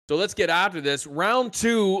So let's get after this. Round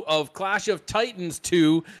 2 of Clash of Titans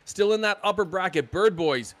 2. Still in that upper bracket. Bird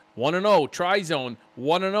Boys 1-0. TriZone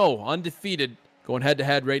 1-0. Undefeated. Going head to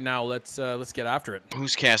head right now. Let's get after it.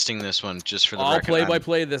 Who's casting this one? Just for the record. I'll play by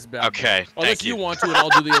play this bad. Okay. Unless you want to, and I'll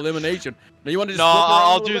do the elimination. Now you want to just no,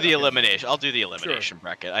 I'll do the elimination. I'll do the elimination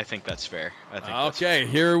bracket. I think that's fair. Okay,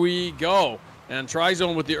 here we go. And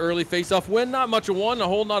TriZone with the early face-off win. Not much of one. A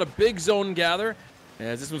whole lot of big zone gather.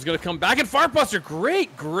 As this one's going to come back. And Fartbuster,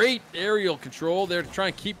 great aerial control there to try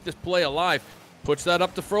and keep this play alive. Puts that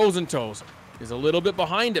up to Frozen Toes. Is a little bit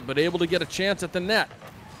behind it, but able to get a chance at the net.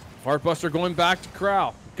 Fartbuster going back to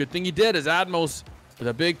Corral. Good thing he did, as Atmos with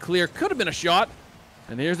a big clear. Could have been a shot.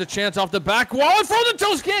 And here's the chance off the back wall. And Frozen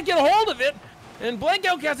Toes can't get a hold of it. And Blank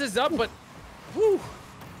Outcast is up, but whew.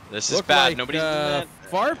 This is bad. Like, Nobody's doing that.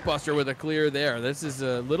 Fartbuster with a clear there. This is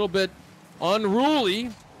a little bit unruly.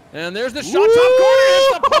 And there's the shot. Top corner. Hits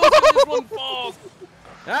the post, and this one falls.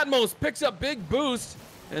 Atmos picks up big boost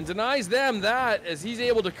and denies them that as he's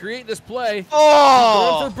able to create this play.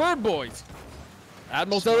 Oh! For Bird Boys.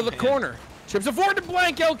 Atmos out of the corner. Chips it forward to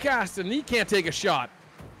Blank Outcast, and he can't take a shot.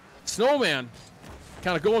 Snowman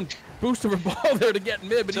kind of going boost over ball there to get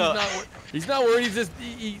mid, but he's not worried.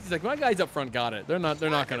 He's like, my guys up front got it. They're not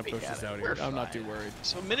going to push this out here. I'm not too worried.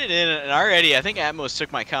 So a minute in, and already I think Atmos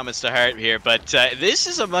took my comments to heart here, but this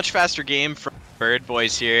is a much faster game for Bird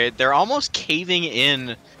Boys here. They're almost caving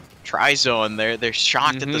in TriZone. They're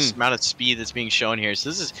shocked at the amount of speed that's being shown here. So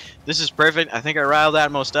this is perfect. I think I riled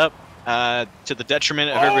Atmos up to the detriment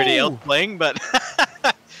of everybody else playing, but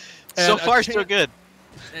so far so good.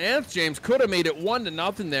 Nth James could have made it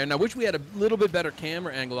 1-0 there. Now, I wish we had a little bit better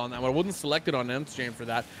camera angle on that one. I wasn't selected on Nth James for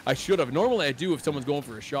that. I should have. Normally, I do if someone's going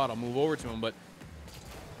for a shot. I'll move over to him, but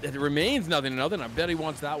it remains 0-0. I bet he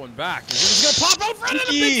wants that one back. He's going to pop out front of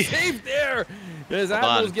the big save there. As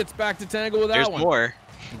Atmos gets back to tangle with that one. There's more.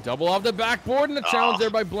 Double off the backboard and a challenge there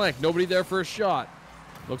by Blank. Nobody there for a shot.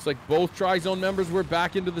 Looks like both TriZone members were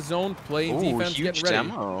back into the zone, playing defense, getting ready.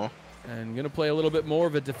 Demo. And going to play a little bit more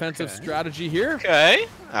of a defensive strategy here. Okay.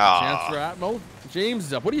 Chance for Atmo. James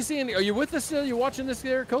is up. What are you seeing? Are you with us? Are you watching this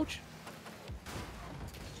there, Coach?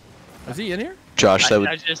 Is he in here? Josh, that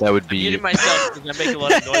would be. I muted myself because I make a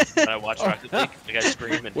lot of noise when I watch Rocket League. The guys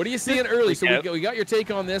screaming. What are you seeing early? So we got your take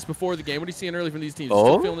on this before the game. What are you seeing early from these teams?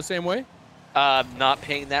 Still feeling the same way? Not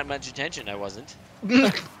paying that much attention. I wasn't.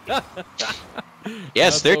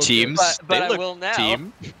 Yes, they're teams. But I will now.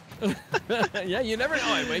 Team. Yeah, you never know.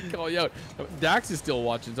 I might call you out. Dax is still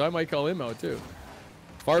watching, so I might call him out too.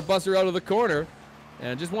 Fartbuster out of the corner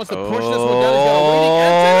and just wants to push this one down. He's got a waiting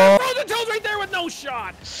and Frozen Toes right there with no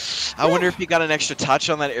shot. I wonder if he got an extra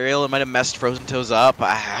touch on that aerial. It might have messed Frozen Toes up.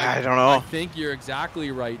 I don't know. I think you're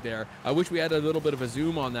exactly right there. I wish we had a little bit of a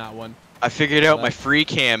zoom on that one. I figured out my free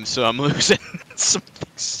cam, so I'm losing some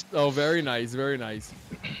things. Oh, very nice, very nice.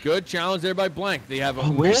 Good challenge there by Blank. They have a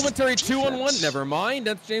momentary 2-on-1. Never mind.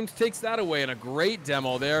 That's James takes that away, and a great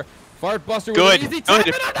demo there. Fartbuster with an easy tap.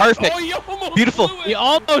 Perfect. Beautiful. He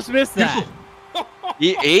almost missed that.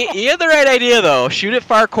 he had the right idea, though. Shoot it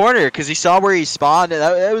far corner, because he saw where he spawned.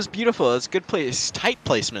 That was beautiful. It's good place, tight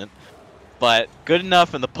placement, but good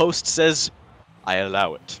enough, and the post says, I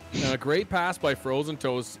allow it. A great pass by Frozen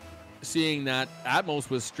Toes, seeing that Atmos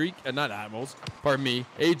was not Atmos, pardon me,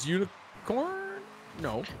 Age Unicorn?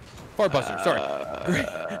 No. Fartbuster,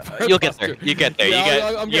 sorry. You'll get there. You get there.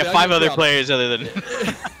 Yeah, you got 5 other players other than...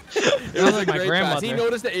 It was a great pass. He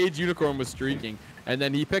noticed the Age Unicorn was streaking, and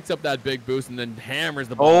then he picks up that big boost and then hammers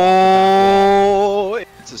the ball. Oh,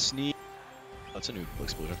 it's a sneak. That's a new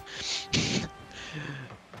explosion.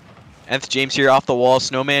 Nth James here off the wall.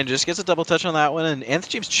 Snowman just gets a double touch on that one, and Nth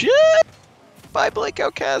James just by Blank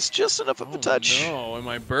Outcast, just enough of a touch. No, and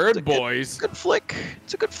my Bird Boys. Good flick.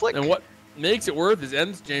 It's a good flick. And what makes it worth is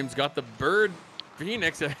Nth James got the Bird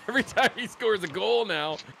Phoenix every time he scores a goal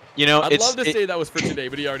now. You know, I'd love to say that was for today,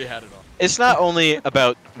 but he already had it on. It's not only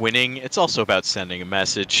about winning, it's also about sending a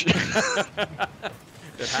message. It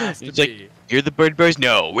has to it's be. Like, you're the Bird Boys?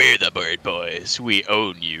 No, we're the Bird Boys. We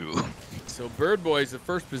own you. So Bird Boys, the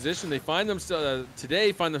first position, they find themselves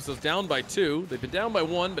today find themselves down by 2. They've been down by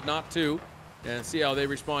 1, but not 2. And see how they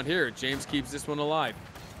respond here. James keeps this one alive.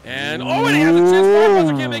 And and he has a chance.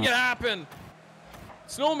 Fartbuster can't make it happen.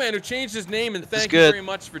 Snowman, who changed his name, and thank you very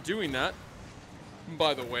much for doing that.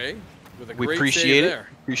 By the way, with a great save there.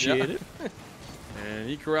 Appreciate it. And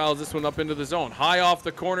he corrals this one up into the zone. High off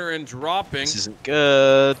the corner and dropping. This isn't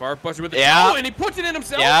good. Fartbuster with the and he puts it in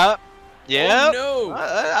himself. Yeah. Yeah. Oh, no.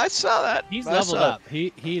 I saw that. He's leveled up.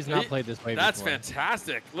 He's not played this way That's before.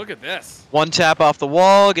 fantastic. Look at this. One tap off the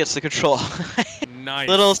wall, gets the control. Nice.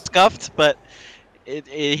 Little scuffed, but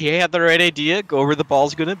he had the right idea. Go where the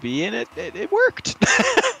ball's gonna be, and it worked.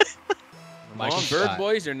 Come on, Bird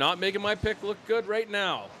Boys, you're not making my pick look good right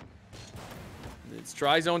now. Its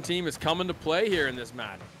TriZone team is coming to play here in this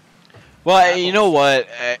match. Well, you know what?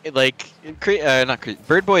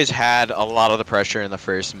 Bird Boys had a lot of the pressure in the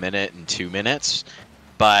first minute and 2 minutes,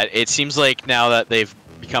 but it seems like now that they've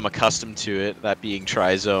become accustomed to it, that being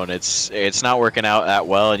TriZone, it's not working out that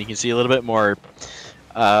well, and you can see a little bit more,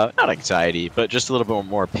 not anxiety, but just a little bit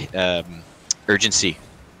more urgency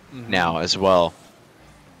now as well.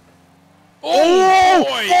 Oh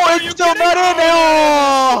boy! It's still not in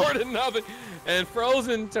there! 4-0, and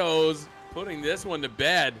Frozen Toes putting this one to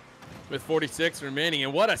bed with 46 remaining,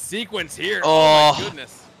 and what a sequence here! Oh my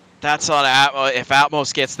goodness! That's on Atmos. If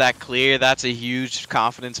Atmos gets that clear, that's a huge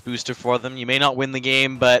confidence booster for them. You may not win the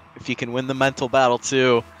game, but if you can win the mental battle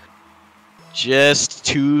too, just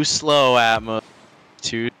too slow, Atmos.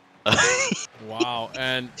 Too. Wow,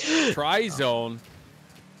 and TriZone.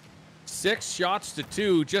 6 shots to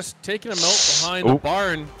 2, just taking them out behind the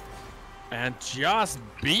barn and just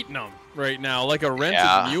beating them right now like a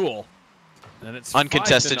rented mule. And it's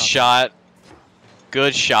uncontested shot.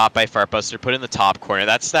 Good shot by Fartbuster. Put in the top corner.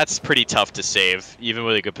 That's pretty tough to save, even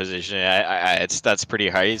with a good position. That's pretty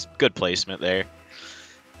hard. Good placement there.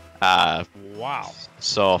 Wow.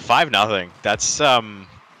 So 5-0. That's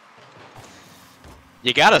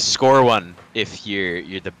you gotta score one if you're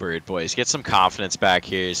the Bird Boys. Get some confidence back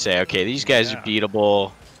here. Say, okay, these guys are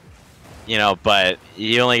beatable, you know, but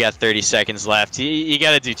you only got 30 seconds left. You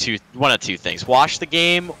gotta do one of two things: wash the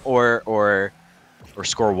game or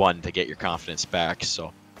score one to get your confidence back.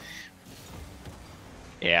 So,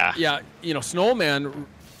 yeah. Yeah, you know, Snowman,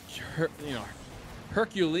 you know,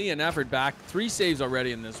 Herculean effort back. 3 saves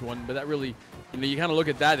already in this one, but that really. You know, you kind of look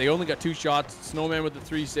at that. They only got 2 shots. Snowman with the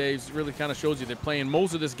 3 saves really kind of shows you they're playing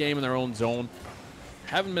most of this game in their own zone.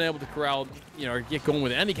 Haven't been able to corral, you know, or get going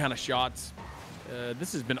with any kind of shots.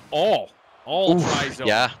 This has been all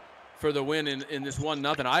TriZone for the win in this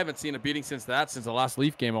 1-0. I haven't seen a beating since the last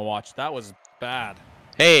Leaf game I watched. That was bad.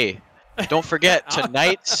 Hey, don't forget,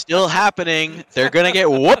 tonight's still happening. They're going to get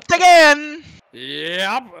whooped again.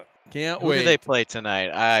 Yep. Can't wait. Who do they play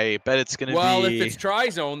tonight? I bet it's going to be... Well, if it's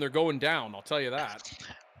TriZone, they're going down. I'll tell you that.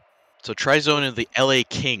 So TriZone and the LA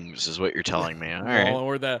Kings is what you're telling me. All right.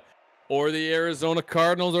 Or the Arizona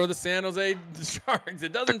Cardinals or the San Jose Sharks.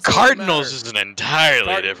 It doesn't. The Cardinals is an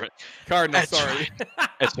entirely different. Cardinals, sorry.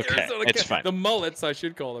 It's okay. It's fine. The Mullets, I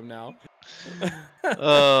should call them now.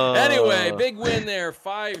 Anyway, big win there,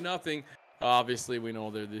 5-0. Obviously, we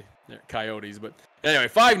know they're Coyotes, but anyway,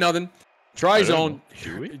 5-0. TriZone,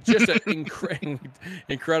 just an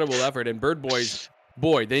incredible effort. And Bird Boys,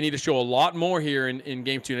 boy, they need to show a lot more here in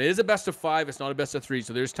Game 2. And it is a best of 5. It's not a best of 3,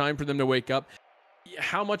 so there's time for them to wake up.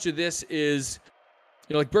 How much of this is,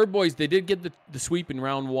 you know, like Bird Boys, they did get the sweep in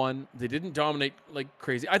round 1. They didn't dominate like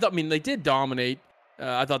crazy. I mean, they did dominate.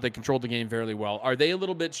 I thought they controlled the game fairly well. Are they a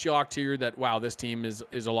little bit shocked here that, wow, this team is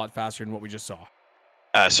a lot faster than what we just saw?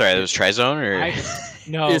 Sorry, that was TriZone, or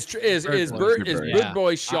no? Is Bird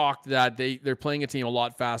Boys shocked that they're playing a team a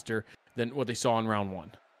lot faster than what they saw in round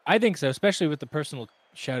 1? I think so, especially with the personal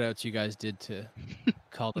shout-outs you guys did to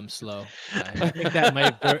call them slow. I think that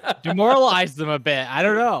might demoralize them a bit. I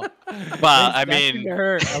don't know. Well, I mean,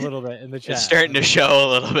 hurt a little bit in the chat. It's starting to show a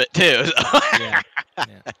little bit too. So. Yeah.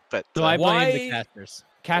 But so I blame the casters.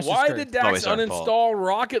 Why did Dax uninstall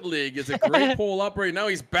Rocket League? Is a great poll up right now.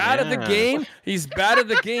 He's bad at the game. He's bad at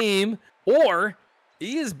the game, or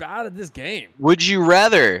he is bad at this game. Would you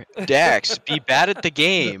rather Dax be bad at the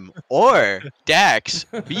game or Dax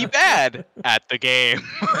be bad at the game?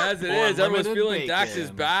 As it is, everyone's feeling Dax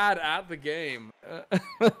is bad at the game.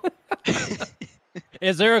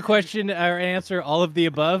 Is there a question or answer all of the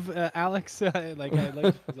above, Alex?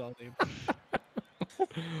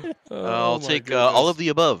 I'll take all of the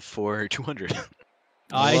above for 200.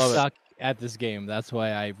 I suck at this game. That's why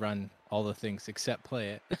I run all the things except play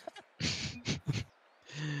it.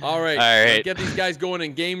 All right. Get these guys going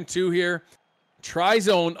in game 2 here.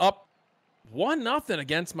 TriZone up 1-0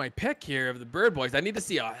 against my pick here of the Bird Boys. I need to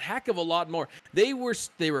see a heck of a lot more. They were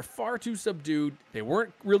far too subdued. They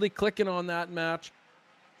weren't really clicking on that match.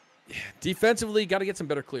 Defensively, got to get some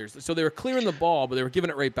better clears. So they were clearing the ball, but they were giving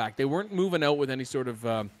it right back. They weren't moving out with any sort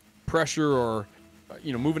of pressure or,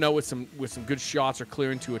 moving out with some good shots or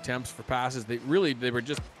clearing 2 attempts for passes. They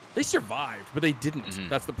survived, but they didn't.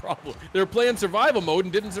 That's the problem. They were playing survival mode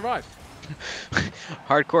and didn't survive.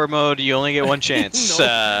 Hardcore mode, you only get one chance. You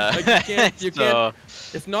can't.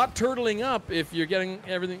 It's not turtling up if you're getting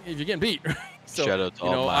everything. If you're getting beat. So shout out to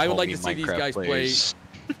all my I would like to see these guys play.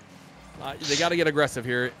 They got to get aggressive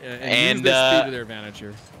here and use their speed to their advantage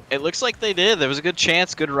here. It looks like they did. There was a good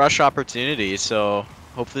chance, good rush opportunity. So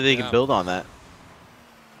hopefully they can build on that.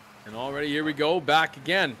 And already here we go, back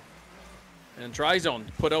again. And TriZone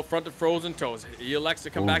put out front to Frozen Toes. He elects to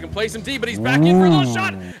come back and play some D, but he's back in for a little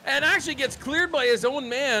shot and actually gets cleared by his own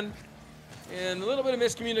man. And a little bit of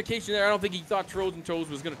miscommunication there. I don't think he thought Frozen Toes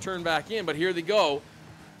was going to turn back in, but here they go.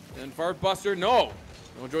 And Fart Buster, no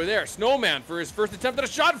joy there. Snowman for his first attempt at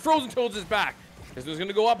a shot, and Frozen Toes is back. This one's going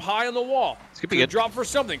to go up high on the wall. It's going to be good. Drop for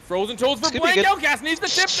something. Frozen Toes for Blank Outcast needs the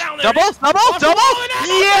tip down there. Double!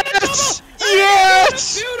 Yes!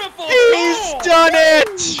 Yes! Beautiful! He's done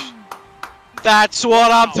it! That's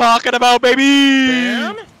what I'm talking about, baby!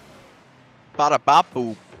 Bam! Bada bop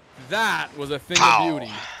boop. That was a thing of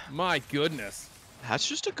beauty. My goodness. That's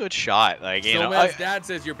just a good shot. Like, you know, Snowman's dad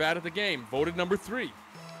says you're bad at the game. Voted number 3.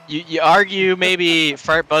 You argue maybe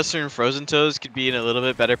Fart Buster and Frozen Toes could be in a little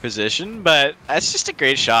bit better position, but that's just a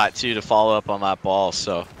great shot too to follow up on that ball.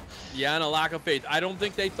 So yeah, and a lack of faith. I don't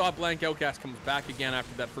think they thought Blank Outcast comes back again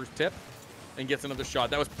after that first tip and gets another shot.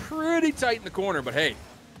 That was pretty tight in the corner, but hey,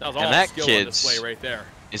 that was all skill on display right there.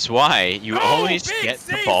 Is why you always get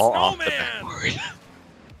the ball off the backboard.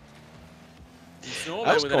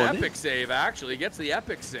 Snowman with an epic save, actually gets the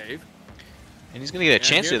epic save, and he's gonna get a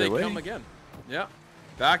chance the other way. Come again. Yeah.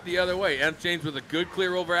 Back the other way. Nth James with a good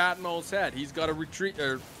clear over Atmo's head. He's got to retreat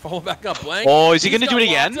or follow back up. Blank. Oh, is he going to do it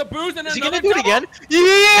again? Is he going to do it again?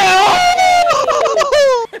 Yeah!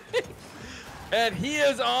 And he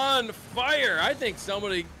is on fire. I think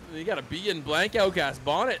somebody, you got to be in Blank Outcast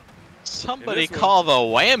bonnet. Somebody call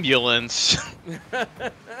the ambulance.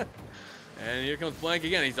 And here comes Blank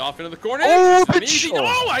again. He's off into the corner. Oh,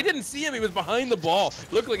 oh, I didn't see him. He was behind the ball.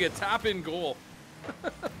 Looked like a tap-in goal.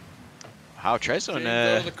 Wow, TriZone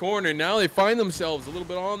out of the corner. Now they find themselves a little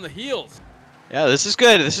bit on the heels. Yeah, this is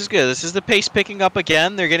good. This is good. This is the pace picking up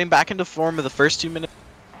again. They're getting back into form of the first 2 minutes of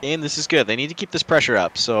the game. This is good. They need to keep this pressure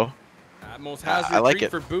up. So Atmos has the retreat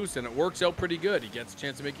for boost, and it works out pretty good. He gets a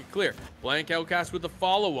chance to make it clear. Blank Outcast with the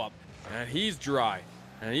follow-up, and he's dry.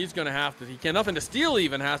 And he's going to have to, he can't, nothing to steal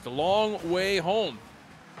even, has to long way home.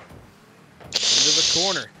 Into the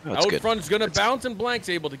corner. Out front is going to bounce, and Blank's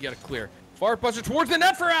able to get it clear. Fart Buster towards the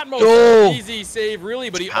net for Atmos. Oh. Easy save, really,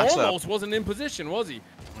 but he almost wasn't in position, was he?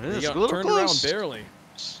 He got turned around barely.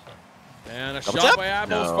 And a shot by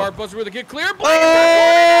Atmos. Fart Buster with a good clear.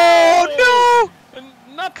 Oh, no! And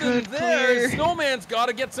nothing there. Snowman's got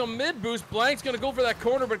to get some mid boost. Blank's going to go for that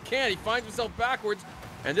corner, but can't. He finds himself backwards.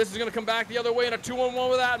 And this is going to come back the other way in a 2-on-1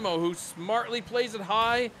 with Atmo, who smartly plays it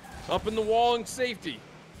high up in the wall in safety.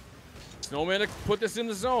 Snowman to put this in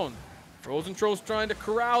the zone. Frozen Troll's trying to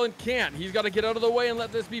corral and can't. He's got to get out of the way and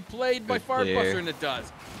let this be played by Fart Buster, and it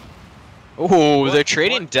does. Oh, they're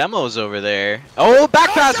trading demos over there. Oh,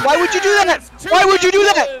 back pass. Why would you do that? Why would you do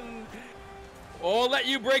that? Oh, I'll let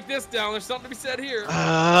you break this down. There's something to be said here.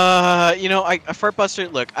 You know, Fart Buster,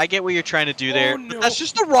 look, I get what you're trying to do there. No. But that's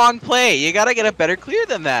just the wrong play. You got to get a better clear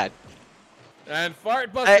than that. And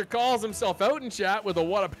Fart Buster calls himself out in chat with a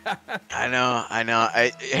what a pass. I know.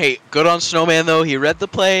 Hey, good on Snowman, though. He read the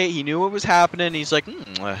play. He knew what was happening. He's like,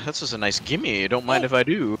 that's just a nice gimme. Don't mind if I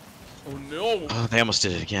do. Oh, no. Oh, they almost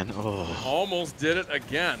did it again. Oh. Almost did it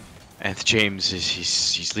again. And James,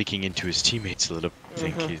 he's leaking into his teammates a little.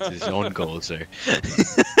 I think his own goals there.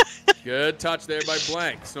 Good touch there by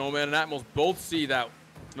Blank. Snowman and Atmos both see that.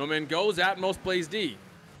 Snowman goes, Atmos plays D.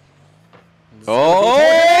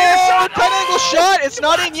 Oh, triangle shot! It's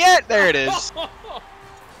not in yet. There it is.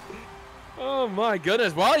 Oh my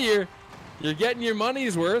goodness! Well, you're getting your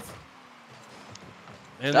money's worth.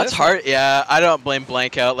 And that's hard. Yeah, I don't blame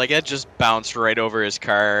Blank out. Like, it just bounced right over his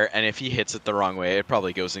car, and if he hits it the wrong way, it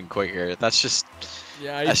probably goes in quicker. That's just.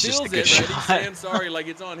 Yeah, he feels just a it. good Right? shot. He's saying sorry, like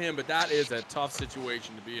it's on him, but that is a tough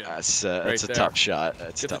situation to be in. That's a tough shot.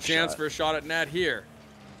 That's a tough shot. Gets a chance for a shot at net here.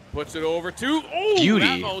 Puts it over to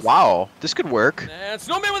Beauty. Wow, this could work. And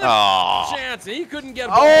Snowman with a chance. He couldn't get a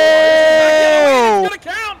ball. Oh! It's going to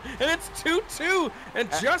count, and it's 2-2.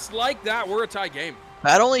 And just like that, we're a tie game.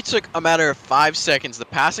 That only took a matter of 5 seconds. The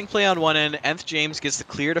passing play on one end. Nth James gets the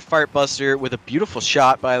clear to Fart Buster with a beautiful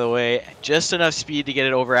shot, by the way. Just enough speed to get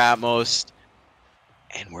it over Atmos.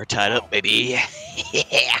 And we're tied up, baby.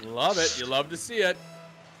 Yeah. Love it. You love to see it.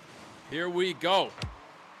 Here we go.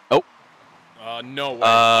 No way.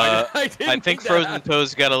 I think Frozen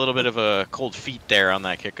Toes got a little bit of a cold feet there on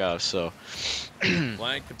that kickoff, so.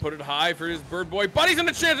 Blank to put it high for his bird boy. Buddy's in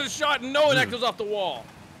the chance of the shot, and no, it goes off the wall.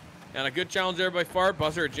 And a good challenge there by Fart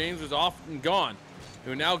Buster. James was off and gone,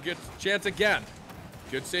 who now gets a chance again.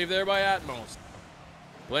 Good save there by Atmos.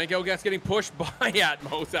 Blank Outcast getting pushed by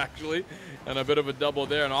Atmos, actually. And a bit of a double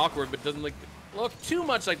there and awkward, but doesn't look too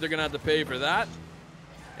much like they're going to have to pay for that.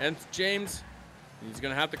 And James, he's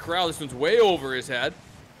going to have to corral. This one's way over his head.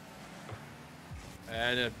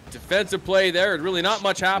 And a defensive play there. Really not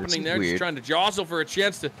much happening there. Just trying to jostle for a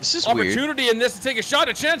chance to opportunity in this to take a shot.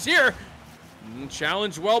 A chance here.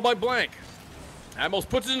 Challenged well by Blank. Atmos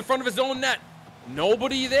puts it in front of his own net.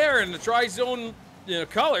 Nobody there in the TriZone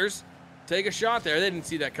colors. Take a shot there. They didn't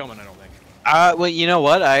see that coming, I don't think. Well, you know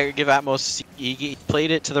what? I give Atmos. He played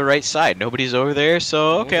it to the right side. Nobody's over there,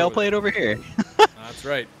 so okay, I'll play it over here. That's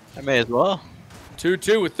right. I may as well.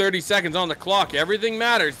 2-2 with 30 seconds on the clock. Everything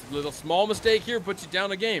matters. A little small mistake here puts you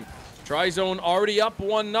down the game. TriZone already up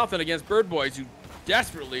 1-0 against Bird Boys, who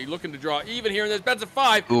desperately looking to draw even here in this. Bets of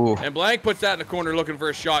 5. Ooh. And Blank puts that in the corner looking for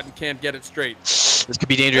a shot and can't get it straight. This could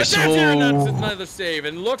be dangerous. That's another save.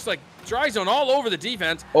 And looks like TriZone all over the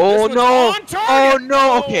defense. Oh, no. Oh,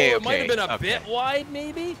 no. Okay, It might have been a bit wide,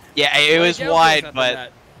 maybe. Yeah, it was wide,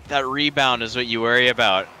 but that rebound is what you worry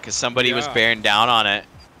about because somebody was bearing down on it.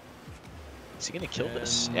 Is he going to kill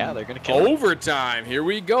this? Yeah, they're going to kill him. Overtime. Here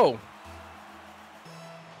we go.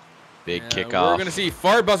 Big kickoff. We're going to see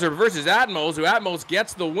Farbuzzer versus Atmos, who Atmos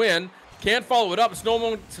gets the win. Can't follow it up.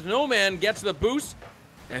 Snowman gets the boost,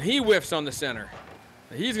 and he whiffs on the center.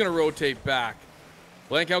 He's going to rotate back.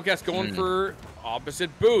 Blank Outcast going for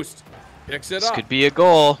opposite boost. Picks it up. This could be a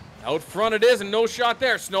goal. Out front it is, and no shot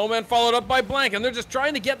there. Snowman followed up by Blank, and they're just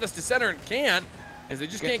trying to get this to center and can't, as they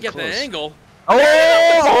just can't get the angle.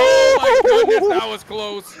 Oh! My goodness, that was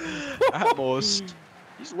close. Atmos.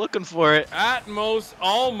 He's looking for it. Atmos,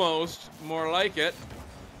 almost, more like it.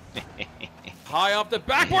 High off the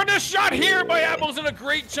backboard, a shot here by Atmos, and a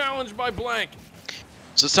great challenge by Blank.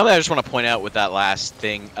 So something I just want to point out with that last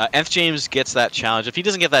thing, Nth James gets that challenge. If he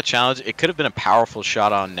doesn't get that challenge, it could have been a powerful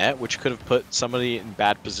shot on net, which could have put somebody in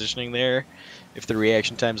bad positioning there if the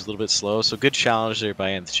reaction time is a little bit slow. So good challenge there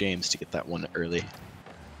by Nth James to get that one early.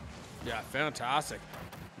 Yeah, fantastic.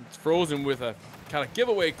 It's frozen with a kind of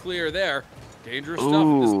giveaway clear there. Dangerous stuff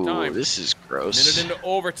at this time. This is gross. Minute into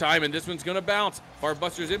overtime, and this one's going to bounce.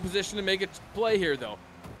 Farbuster's in position to make it play here, though.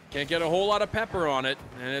 Can't get a whole lot of pepper on it,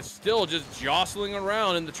 and it's still just jostling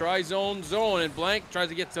around in the TriZone zone, and Blank tries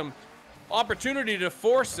to get some opportunity to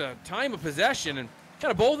force a time of possession, and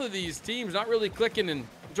kind of both of these teams not really clicking in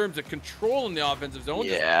terms of controlling the offensive zone.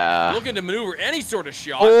 Yeah. Looking to maneuver any sort of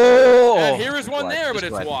shot. Oh! And here is one there, but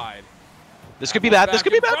it's wide. This could be bad. This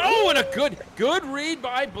could be bad. Oh, and a good read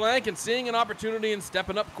by Blank and seeing an opportunity and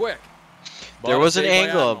stepping up quick. There was an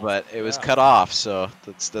angle, but it was cut off, so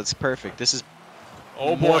that's perfect. This is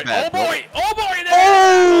oh boy, bad. oh boy,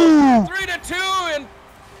 oh! 3-2, and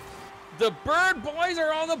the Bird Boys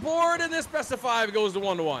are on the board, and this best of 5 goes to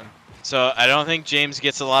 1-1. So I don't think James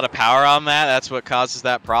gets a lot of power on that. That's what causes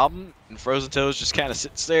that problem. And Frozen Toes just kind of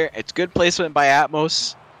sits there. It's good placement by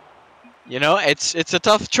Atmos. You know, it's a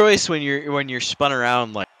tough choice when you're spun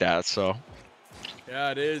around like that. So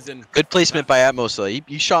yeah, it is. And good placement by Atmos though.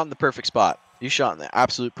 You shot in the perfect spot. You shot in the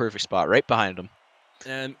absolute perfect spot, right behind him.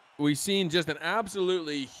 And we've seen just an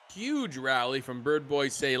absolutely huge rally from Bird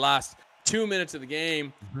Boys, say, last 2 minutes of the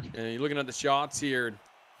game. And you're looking at the shots here.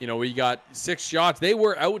 You know, we got 6 shots. They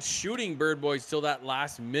were out shooting Bird Boys till that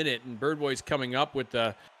last minute, and Bird Boys coming up with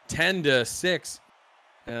the 10-6.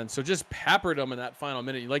 And so just peppered them in that final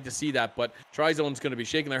minute. You'd like to see that, but TriZone's going to be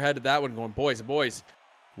shaking their head at that one, going, boys,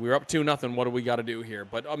 we're up 2-0. What do we got to do here?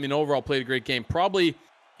 But, I mean, overall, played a great game. Probably,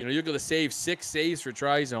 you know, you're going to save 6 saves for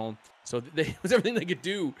TriZone. So it was everything they could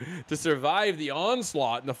do to survive the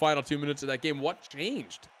onslaught in the final 2 minutes of that game. What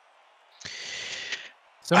changed?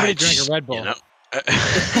 Somebody drank a Red Bull. You know,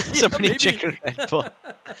 somebody drank a Red Bull.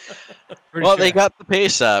 Well, they got the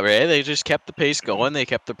pace up, right? They just kept the pace going. They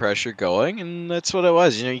kept the pressure going, and that's what it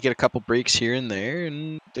was. You know, you get a couple breaks here and there,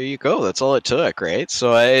 and there you go. That's all it took, right?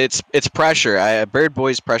 So it's pressure. Bird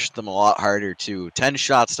Boys pressured them a lot harder too. 10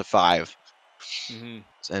 shots to 5,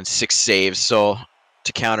 and 6 saves. So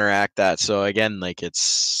to counteract that, so again, like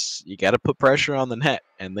you got to put pressure on the net,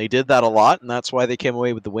 and they did that a lot, and that's why they came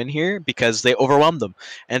away with the win here, because they overwhelmed them.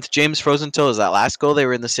 And James Frozen Toes, that last goal, they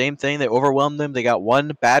were in the same thing. They overwhelmed them. They got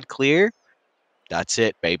one bad clear. That's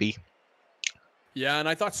it, baby. Yeah, and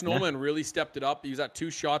I thought Snowman really stepped it up. He was at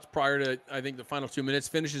 2 shots prior to, I think, the final 2 minutes,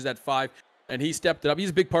 finishes at 5, and he stepped it up. He's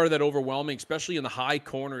a big part of that overwhelming, especially in the high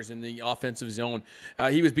corners in the offensive zone.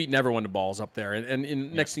 He was beating everyone to balls up there,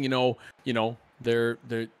 and next thing you know, they're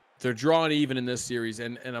drawing even in this series,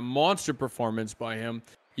 and a monster performance by him,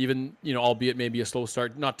 even, you know, albeit maybe a slow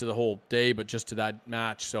start, not to the whole day, but just to that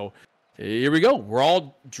match. So here we go. We're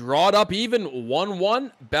all drawed up even,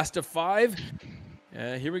 1-1, best of 5.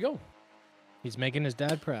 Here we go. He's making his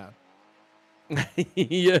dad proud.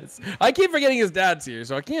 Yes. I keep forgetting his dad's here,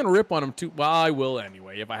 so I can't rip on him too. Well, I will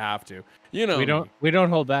anyway if I have to. You know, We don't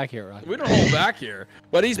hold back here, Rocky. We don't hold back here.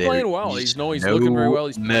 But he's playing well. He's looking very well.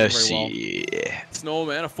 He's playing very well.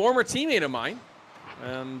 Snowman, a former teammate of mine,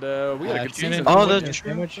 and we got a good season. Oh, that's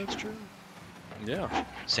true. That's true. Yeah.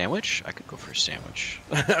 Sandwich? I could go for a sandwich.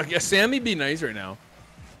 Yeah, Sammy'd be nice right now.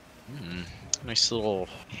 Nice little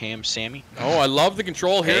ham Sammy. Oh, I love the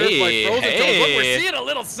control here. Hey, Look, hey. we're seeing a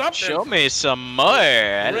little something. Show me some more.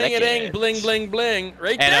 Ring-a-ding, bling, bling, bling.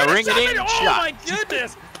 Right and there. A ring-a-ding Oh, shot. my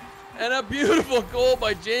goodness. And a beautiful goal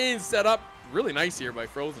by James, set up really nice here by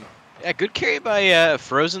Frozen. Yeah, good carry by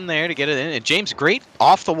Frozen there to get it in. And James, great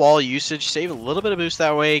off-the-wall usage. Save a little bit of boost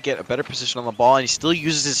that way, get a better position on the ball, and he still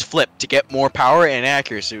uses his flip to get more power and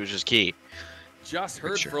accuracy, which is key. Just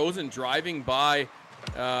heard Frozen driving by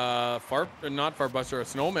not Farbuster, a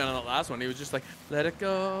Snowman on that last one. He was just like, let it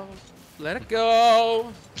go. Let it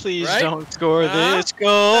go. Please don't score this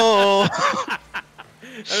goal.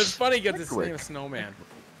 And it's funny he gets his name of Snowman.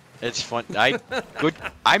 It's fun.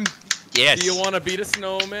 Yes. Do you want to beat a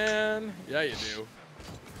snowman? Yeah, you do.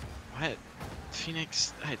 What?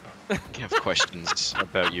 Phoenix, I have questions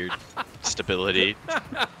about your stability.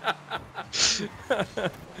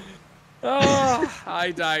 Oh,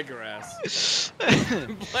 I digress.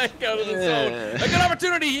 Blank out of the zone. A good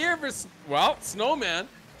opportunity here for, Snowman.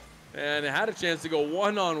 And it had a chance to go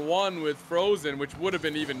one-on-one with Frozen, which would have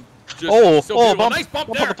been even just so beautiful. Bump, nice bump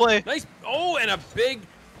bump there. On the play. Nice. Oh, and a big...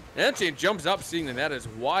 Entry jumps up, seeing the net is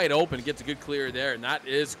wide open, gets a good clear there, and that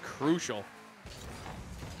is crucial.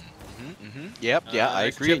 Yep, yeah, I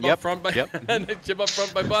agree. Chip up front by chip up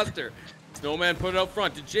front by Buster. Snowman put it out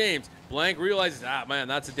front to James. Blank realizes, man,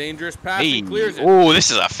 that's a dangerous pass. He clears it. Oh,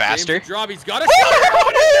 this is a faster. James drop. He's got a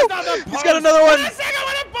shot. He's got another one. And a second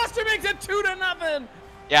one, and Buster makes it 2-0.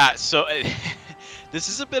 Yeah, so this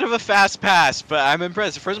is a bit of a fast pass, but I'm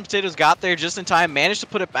impressed. Frozen Potatoes got there just in time, managed to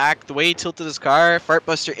put it back the way he tilted his car.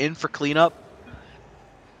 Fartbuster in for cleanup.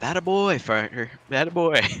 That a boy, Farter. That a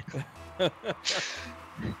boy.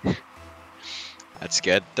 That's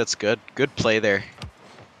good. That's good. Good play there.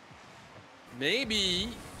 Maybe.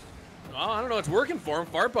 Well, I don't know. It's working for him.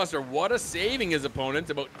 Fartbuster, what a saving his opponent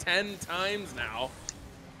about 10 times now.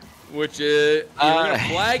 Which we're going to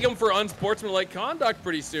flag him for unsportsmanlike conduct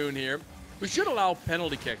pretty soon here. We should allow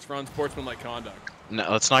penalty kicks for unsportsmanlike conduct. No,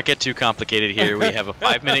 let's not get too complicated here. We have a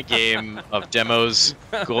 5-minute game of demos,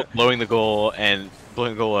 blowing the goal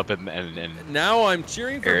up, and now I'm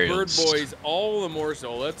cheering for aerials. Bird Boys all the more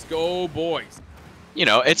so. Let's go, boys. You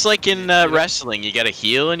know, it's like in wrestling. You got to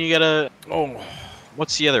heal and you got to... Oh.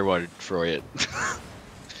 What's the other word for it?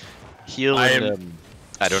 Heal and...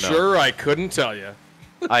 I don't know. Sure, I couldn't tell you.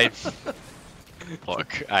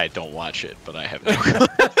 Look, I don't watch it, but I have no clue.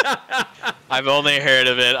 I've only heard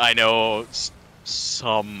of it. I know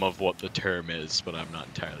some of what the term is, but I'm not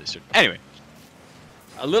entirely certain. Anyway.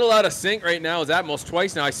 A little out of sync right now is Atmos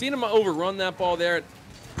twice now. I seen him overrun that ball there.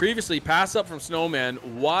 Previously, pass up from Snowman,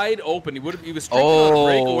 wide open. He was streaking on a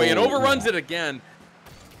breakaway and overruns it again.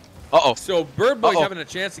 Uh-oh. So Bird Boy's having a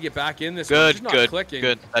chance to get back in this one. Just not clicking.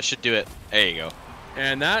 Good. That should do it. There you go.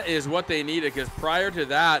 And that is what they needed, because prior to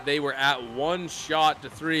that, they were at 1 shot to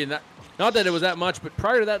 3. And that, not that it was that much, but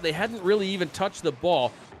prior to that, they hadn't really even touched the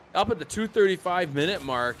ball. Up at the 2:35-minute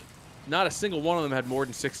mark, not a single one of them had more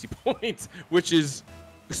than 60 points, which is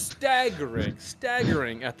staggering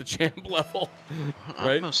at the champ level.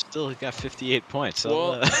 Right? Atmos still got 58 points.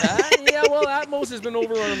 Well, Atmos has been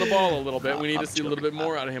overrunning the ball a little bit. We need to see a little bit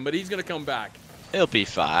more out of him, but he's going to come back. He'll be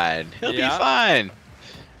fine. He'll be fine.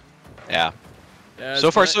 Yeah.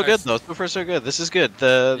 So far, so good, though. So far, so good. This is good.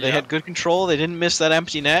 They had good control. They didn't miss that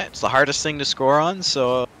empty net. It's the hardest thing to score on,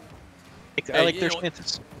 so I like their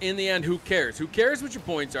chances. In the end, who cares? Who cares what your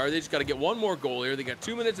points are? They just got to get one more goal here. They got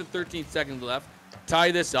 2 minutes and 13 seconds left.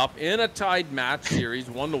 Tie this up in a tied match series,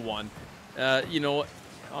 1-1.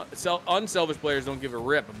 Unselfish players don't give a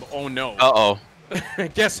rip. Oh, no. Uh-oh.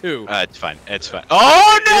 Guess who? It's fine. It's fine.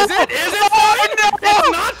 Oh, no! Is it fine? No!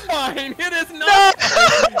 It's not fine. It is not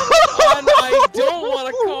fine. And I don't want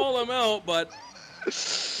to call him out, but,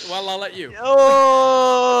 well, I'll let you.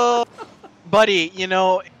 Oh, buddy, it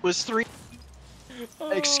was 3.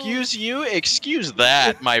 Excuse you? Excuse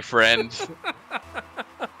that, my friend.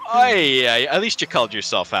 At least you called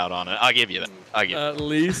yourself out on it. I'll give you that. At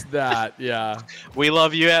least that, yeah. We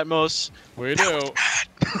love you, Atmos. We do.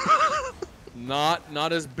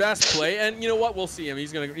 Not his best play, and you know what? We'll see him.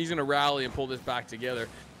 He's gonna rally and pull this back together,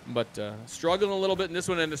 but struggling a little bit in this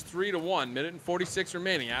one, and it's 3-1. Minute and 46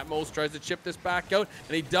 remaining. Atmos tries to chip this back out,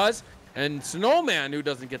 and he does. And Snowman, who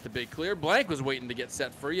doesn't get the big clear. Blank was waiting to get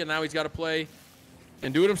set free, and now he's got to play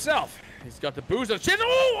and do it himself. He's got the boost on the chin.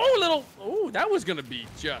 Oh, that was going to be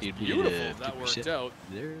just beautiful. That worked out.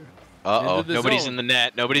 Uh-oh, nobody's in the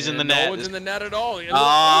net. Nobody's in the net. No one's in the net at all.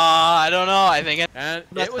 I don't know. I think and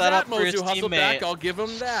it was Atmos who hustled back. I'll give him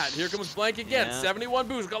that. Here comes Blank again. 71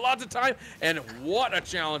 boost. Got lots of time. And what a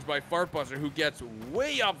challenge by Fartbuster, who gets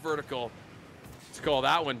way up vertical. Let's call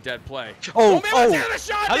that one dead play. Oh, man, the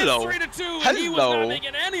shot. Hello. 3-2. Hello. He was not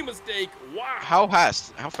making any mistake. Wow. How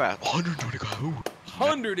fast? 120.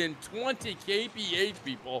 120 kph,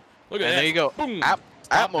 people. Look at that. And there you go. Boom.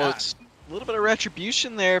 Atmos. A little bit of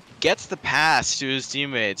retribution there. Gets the pass to his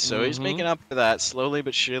teammates, so he's making up for that slowly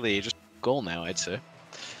but surely. Just goal now, I'd say.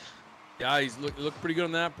 Yeah, he's looked pretty good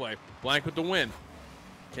on that play. Blank with the win.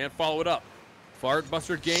 Can't follow it up.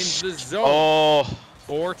 Fartbuster gains the zone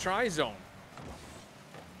for TriZone.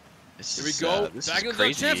 Here we go. Back into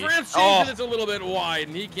the chance for MC, and it's a little bit wide,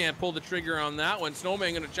 and he can't pull the trigger on that one.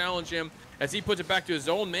 Snowman going to challenge him as he puts it back to his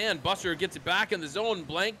zone man. Buster gets it back in the zone.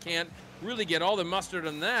 Blank can't really get all the mustard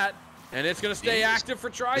on that. And it's going to stay active for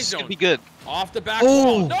TriZone. This could be good. Off the back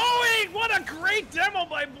wall. No, what a great demo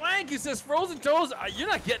by Blank. He says, Frozen Toes, you're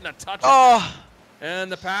not getting a touch.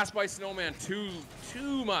 And the pass by Snowman,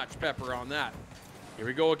 too much pepper on that. Here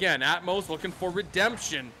we go again. Atmos looking for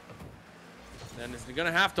redemption. And is going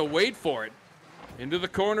to have to wait for it. Into the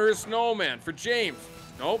corner is Snowman for James.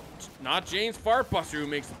 Nope, not James. Fartbuster who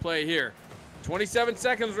makes the play here. 27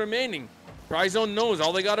 seconds remaining. TriZone knows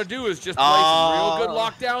all they got to do is just play some real good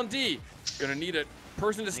lockdown D. Gonna need a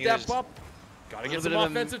person to step up. Got to get some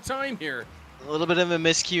offensive time here. A little bit of a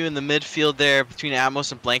miscue in the midfield there between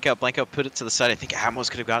Atmos and Blankout. Blankout put it to the side. I think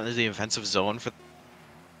Atmos could have gotten into the offensive zone.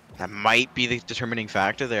 That might be the determining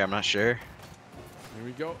factor there. I'm not sure. Here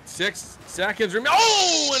we go. 6 seconds remaining.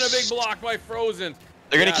 Oh, and a big block by Frozen.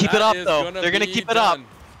 They're going to keep it up, though. They're going to keep it up.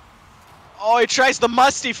 Oh, he tries the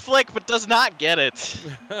musty flick, but does not get it.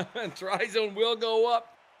 TriZone will go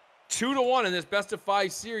up 2-1 in this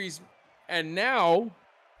best-of-5 series. And now,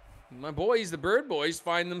 my boys, the Bird Boys,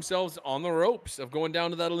 find themselves on the ropes of going down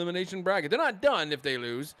to that elimination bracket. They're not done if they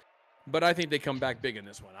lose, but I think they come back big in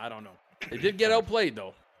this one. I don't know. They did get outplayed,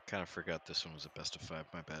 though. Kind of forgot this one was a best-of-5.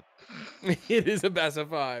 My bad. It is a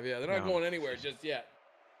best-of-5. Yeah, they're not going anywhere just yet.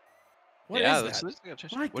 What is that?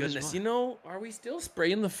 My goodness, you know, are we still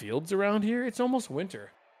spraying the fields around here? It's almost winter.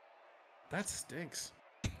 That stinks.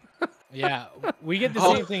 Yeah, we get the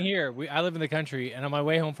same thing here. I live in the country, and on my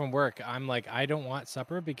way home from work, I'm like, I don't want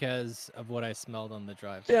supper because of what I smelled on the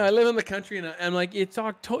drive. Yeah, I live in the country, and I'm like, it's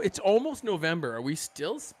October. It's almost November. Are we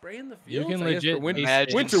still spraying the fields? You can legit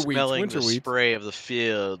imagine smelling the spray of the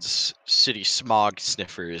fields. City smog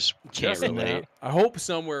sniffers. Can't relate. I hope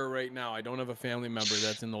somewhere right now I don't have a family member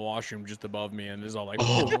that's in the washroom just above me and is all like,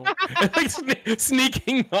 like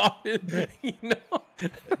sneaking off, you know.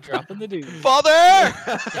 Dropping the dude. Father!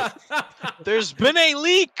 There's been a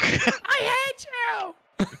leak! I hate you!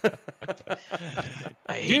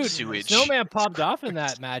 I hate sewage. Snowman popped off in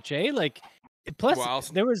that match, eh? Like,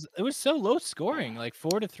 plus, it was so low scoring, like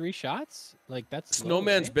 4 to 3 shots. Like, that's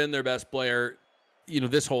Snowman's been their best player, you know,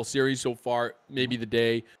 this whole series so far, maybe the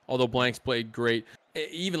day, although Blanks played great.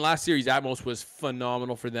 Even last series, Atmos was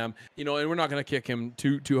phenomenal for them. You know, and we're not going to kick him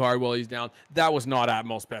too hard while he's down. That was not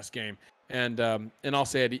Atmos' best game. And I'll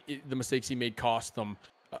say the mistakes he made cost them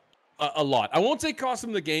a lot. I won't say cost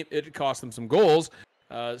them the game. It cost them some goals.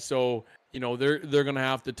 So, you know, they're going to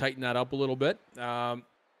have to tighten that up a little bit.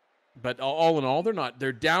 But all in all,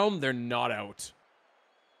 they're down. They're not out.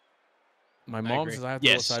 My mom says I have to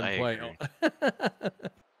go outside and play.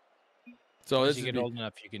 So as you get old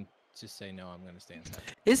enough, you can just say, no, I'm going to stay inside.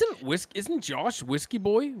 Isn't Josh Whiskey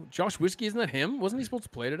Boy? Josh Whiskey, isn't that him? Wasn't he supposed to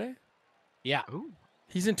play today? Yeah. Ooh.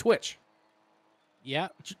 He's in Twitch. Yeah.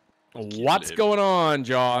 What's going on,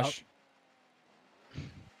 Josh?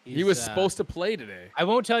 He was supposed to play today. I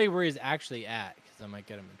won't tell you where he's actually at because I might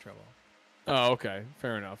get him in trouble. Oh, okay.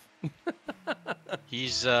 Fair enough.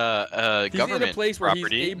 He's government in a place property. where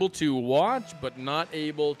he's able to watch, but not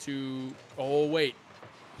able to... Oh, wait.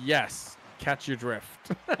 Yes. Catch your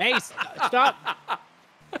drift. Hey, stop.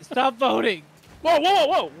 Stop voting.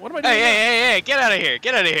 Whoa. What am I doing? Hey, get out of here.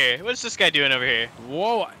 Get out of here. What's this guy doing over here?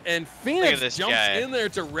 Whoa. And Phoenix jumps in there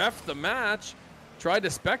to ref the match, tried to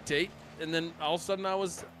spectate, and then all of a sudden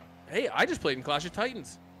hey, I just played in Clash of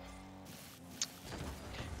Titans.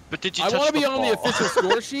 But did you I want to be on the official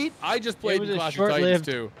score sheet. I just played in Clash of Titans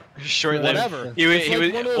too. Short-lived. Whatever. He was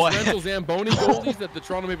one of those Rental Zamboni goldies that the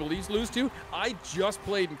Toronto Maple Leafs lose to. I just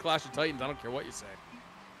played in Clash of Titans. I don't care what you say.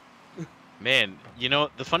 Man, you know,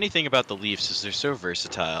 the funny thing about the Leafs is they're so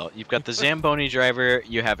versatile. You've got the Zamboni driver,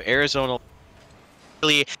 you have Arizona.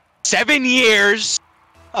 7 years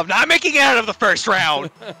of not making it out of the first round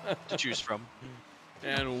to choose from.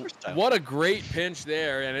 And what a great pinch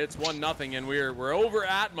there, and it's 1-0, and we're over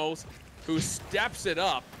Atmos, who steps it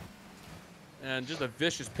up. And just a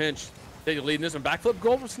vicious pinch. Take the lead in this one. Backflip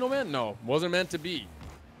goal for Snowman? No, wasn't meant to be.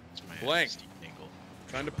 Blank.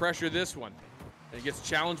 Trying to pressure this one. And he gets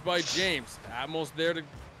challenged by James. Atmos there to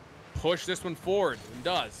push this one forward, and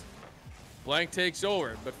does. Blank takes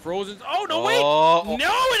over, but Frozen. Oh no! Wait,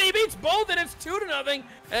 no, and he beats both, and it's 2-0.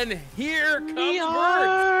 And here comes the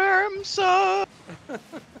arms up.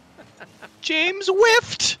 James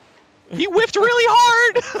whiffed. He whiffed really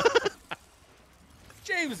hard.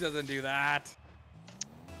 James doesn't do that.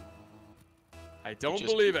 I don't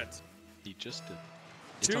believe it. He just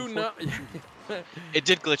did. 2-0. It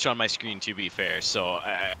did glitch on my screen, to be fair, so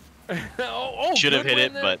I oh, should have hit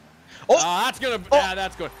it, there. but that's gonna. Yeah,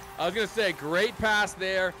 that's good. I was gonna say great pass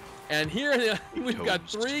there, and here we've got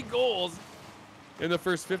 3 goals in the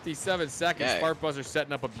first 57 seconds. Yeah. Fartbuster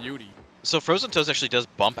setting up a beauty. So Frozen Toes actually does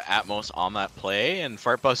bump Atmos on that play, and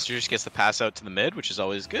Fartbuster just gets the pass out to the mid, which is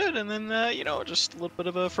always good, and then you know, just a little bit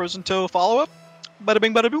of a Frozen Toe follow-up. Bada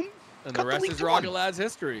bing, bada boom. And the rest is Rocket Lad's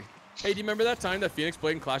history. Hey, do you remember that time that Phoenix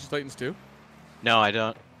played in Clash of Titans 2? No, I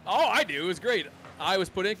don't. Oh, I do. It was great. I was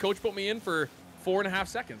put in. Coach put me in for 4.5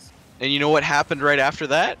 seconds. And you know what happened right after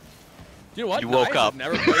that? You know what? You woke up.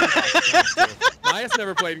 Never played in Clash of Titans 2. Nias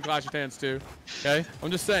never played in Clash of Titans 2. Okay? I'm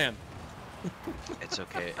just saying. It's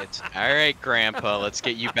okay. It's all right, Grandpa. Let's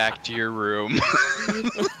get you back to your room.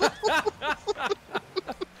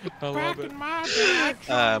 I love it.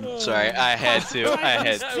 Sorry, I had to. I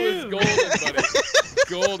had That to. was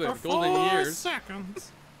golden, buddy. Golden years.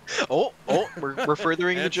 Seconds. Oh, we're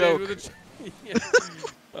furthering the joke. Yeah.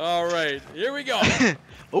 All right, here we go.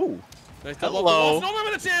 Oh, Nice hello. Snowman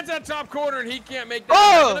with a chance at top corner, and he can't make that.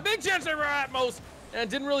 Oh! And a big chance for Atmos, and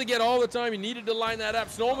didn't really get all the time. He needed to line that up.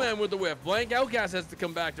 Snowman with the whiff. Blank Outcast has to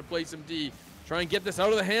come back to play some D. Try and get this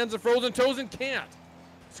out of the hands of Frozen Toes, and can't.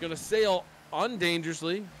 It's going to sail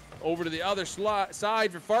undangerously over to the other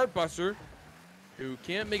side for Fartbuster, who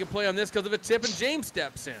can't make a play on this because of a tip, and James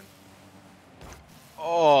steps in.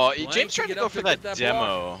 Oh, Blank James to tried to get go up for to get that that block.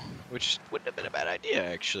 demo, which wouldn't have been a bad idea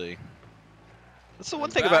actually. That's the one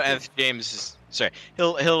And thing back about in- Nth James is, sorry,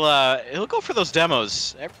 he'll go for those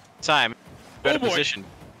demos every time. Better boy. position.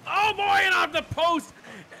 Oh boy, and off the post.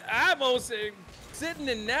 Atmos sitting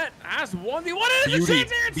in net. That's 1v1. It is a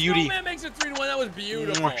chance here. Beauty. Snowman makes it 3-1. That was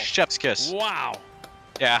beautiful. Mwah, chef's kiss. Wow.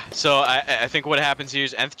 Yeah, so I think what happens here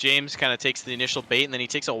is Nth James kind of takes the initial bait, and then he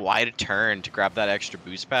takes a wide turn to grab that extra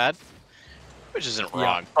boost pad, which isn't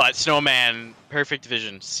wrong. But Snowman, perfect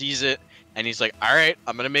vision, sees it, and he's like, all right,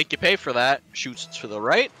 I'm going to make you pay for that. Shoots to the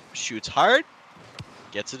right, shoots hard,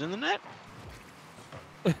 gets it in the net.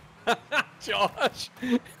 Josh.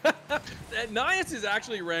 Nias is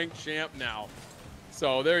actually ranked champ now.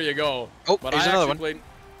 So there you go. Oh, but here's I another actually one. played.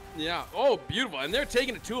 Yeah. Oh, beautiful. And they're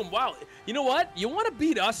taking it to him. Wow. You know what? You want to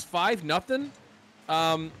beat us 5-0?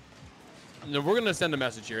 We're going to send a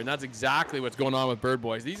message here, and that's exactly what's going on with Bird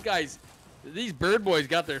Boys. These Bird Boys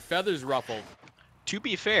got their feathers ruffled. To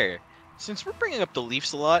be fair, since we're bringing up the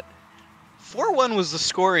Leafs a lot, 4-1 was the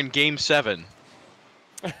score in Game 7.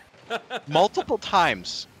 Multiple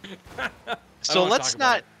times. So let's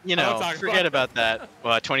not, you know, forget about that.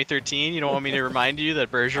 2013, you don't want me to remind you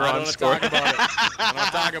that Bergeron scored? I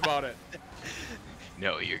don't talk about it.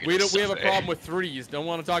 No, you're gonna We have a suffer. problem with threes. Don't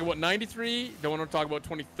want to talk about 93. Don't want to talk about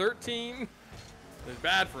 2013. It's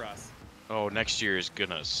bad for us. Oh, next year is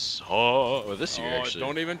gonna suck. Oh, this year, actually.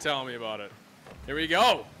 Don't even tell me about it. Here we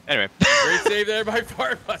go. Anyway. Great save there by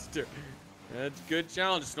Fartbuster. That's a good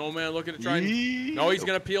challenge. Snowman looking to try and... No, he's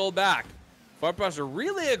going to peel back. Fartbuster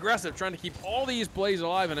really aggressive, trying to keep all these plays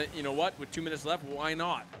alive. And you know what? With 2 minutes left, why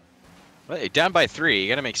not? Well, you're down by 3. You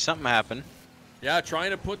got to make something happen. Yeah,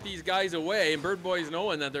 trying to put these guys away. And Bird Boys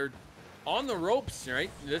knowing that they're on the ropes, right?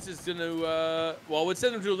 This is going to... well, it would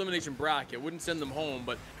send them to elimination bracket. It wouldn't send them home.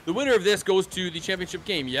 But the winner of this goes to the championship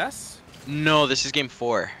game, yes? No, this is Game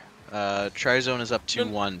 4. TriZone is up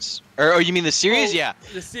 2-1s. Or, oh, you mean the series? Oh, yeah.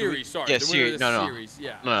 The series, sorry. Yeah, the winner of the series. series,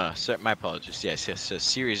 yeah. No, sorry, my apologies. Yes. So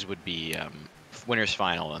series would be winners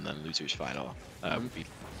final and then losers final. Would be,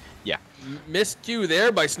 yeah. Miscue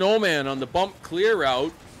there by Snowman on the bump clear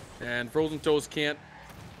out. And Frozen Toes can't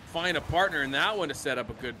find a partner in that one to set up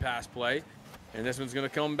a good pass play. And this one's going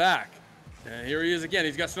to come back. And here he is again.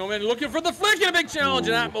 He's got Snowman looking for the flick and a big challenge.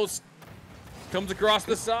 Ooh. And Atmos comes across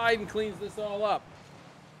the side and cleans this all up.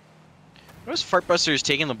 Notice Fartbuster is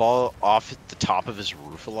taking the ball off the top of his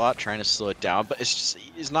roof a lot, trying to slow it down, but it's just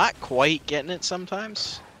he's not quite getting it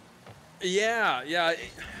sometimes. Yeah, yeah.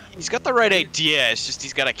 He's got the right idea. It's just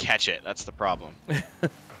he's got to catch it. That's the problem.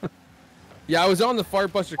 Yeah, I was on the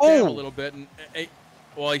Fartbuster cam a little bit, and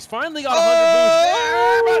well, he's finally got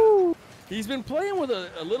 100 boost. But he's been playing with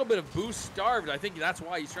a little bit of boost starved. I think that's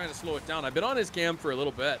why he's trying to slow it down. I've been on his cam for a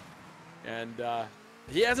little bit, and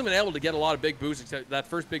he hasn't been able to get a lot of big boosts, except that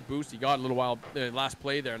first big boost he got a little while last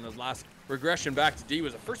play there, and the last regression back to D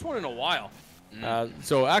was the first one in a while.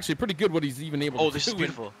 So actually pretty good what he's even able to do. Oh, this is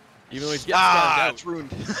beautiful. Even though he's getting out. It's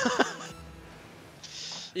ruined.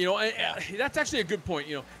 You know, that's actually a good point.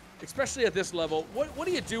 You know, especially at this level, what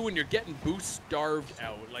do you do when you're getting boost starved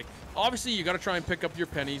out? Like, obviously you got to try and pick up your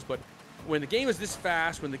pennies, but when the game is this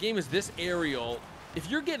fast, when the game is this aerial, if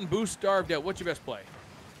you're getting boost starved out, what's your best play?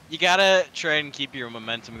 You gotta try and keep your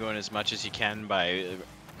momentum going as much as you can by,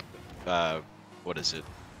 what is it?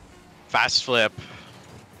 Fast flip.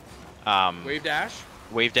 Wave dash.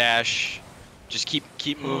 Wave dash. Just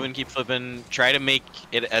keep moving, keep flipping. Try to make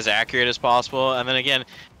it as accurate as possible, and then again,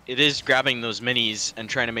 it is grabbing those minis and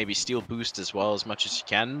trying to maybe steal boost as well as much as you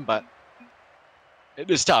can, but it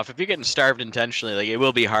is tough. If you're getting starved intentionally, like, it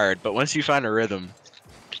will be hard, but once you find a rhythm,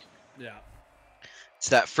 Yeah. it's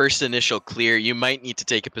that first initial clear. You might need to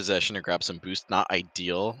take a possession or grab some boost. Not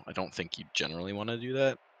ideal. I don't think you generally want to do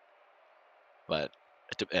that, but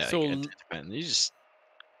it depends. You just,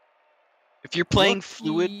 if you're playing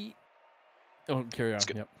fluid. Oh, carry on.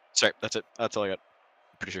 Yep. Sorry, that's it. That's all I got.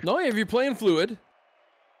 Pretty sure. No, if you're playing fluid.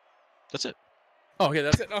 That's it. Oh, okay,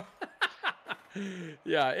 that's it. Oh.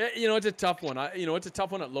 Yeah, you know, it's a tough one. It's a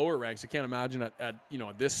tough one at lower ranks. I can't imagine at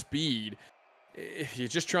this speed. If you're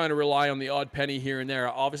just trying to rely on the odd penny here and there,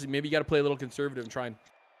 obviously maybe you got to play a little conservative and try and,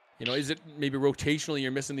 is it maybe rotationally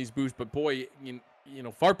you're missing these boosts? But boy,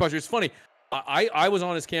 Fartbuster, it's funny. I was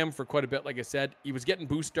on his cam for quite a bit. Like I said, he was getting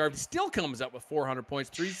boost starved. He still comes up with 400 points,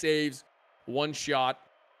 3 saves, 1 shot.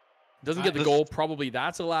 Doesn't get the goal. Probably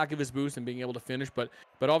that's a lack of his boost and being able to finish, but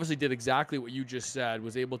obviously did exactly what you just said.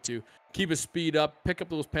 Was able to keep his speed up, pick up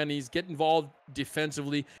those pennies, get involved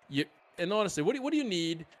defensively. And honestly, what do you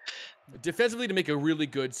need defensively to make a really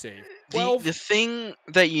good save? The thing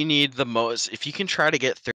that you need the most, if you can try to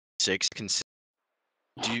get 36,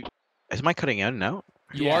 am I cutting in now?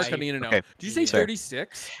 You are cutting in and out. Did you say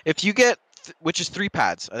 36? If you get, which is 3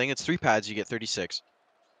 pads, I think it's 3 pads, you get 36.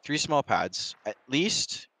 3 small pads. At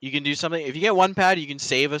least you can do something. If you get 1 pad, you can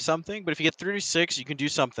save of something. But if you get 36, you can do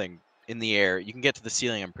something in the air. You can get to the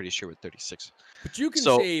ceiling, I'm pretty sure, with 36. But you can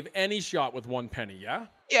save any shot with 1 penny, yeah?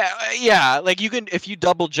 Yeah. Like, you can, if you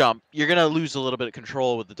double jump, you're going to lose a little bit of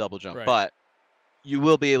control with the double jump. Right. But you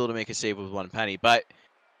will be able to make a save with 1 penny. But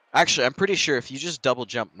actually, I'm pretty sure if you just double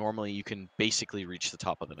jump normally, you can basically reach the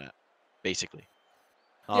top of the net. Basically.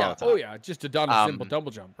 Yeah. Oh, yeah. Just a simple double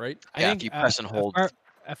jump, right? I think if you press and hold.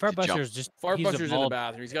 Fartbuster's just Fartbuster's in the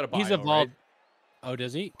bathroom. He's got a bio, He's evolved. Right? Oh,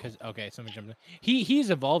 does he? Because someone jumped in.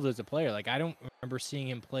 He's evolved as a player. Like, I don't remember seeing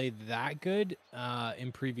him play that good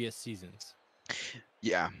in previous seasons.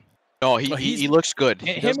 Yeah. No, he looks good.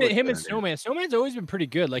 Him and Snowman. Snowman's always been pretty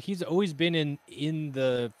good. Like, he's always been in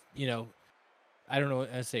the I don't know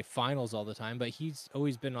how to say finals all the time, but he's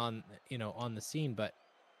always been on the scene. But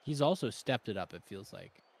he's also stepped it up. It feels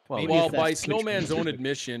like. Well, by Snowman's own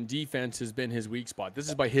admission, defense has been his weak spot. This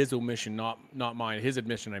is by his omission, not mine. His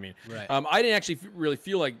admission, I mean. Right. I didn't actually really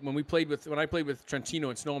feel like when I played with Trentino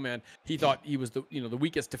and Snowman, he thought he was the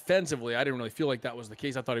weakest defensively. I didn't really feel like that was the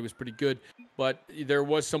case. I thought he was pretty good, but there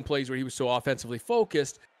was some plays where he was so offensively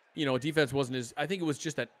focused. Defense wasn't his. I think it was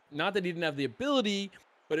just that, not that he didn't have the ability,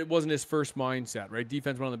 but it wasn't his first mindset. Right.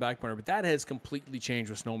 Defense went on the back burner, but that has completely changed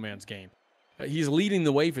with Snowman's game. He's leading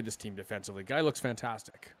the way for this team defensively. Guy looks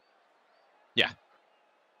fantastic. Yeah.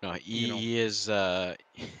 No, he is.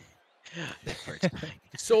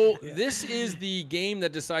 So this is the game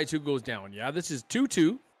that decides who goes down. Yeah, this is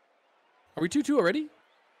 2-2. Are we 2-2 already?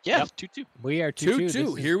 Yeah, yep. 2-2. We are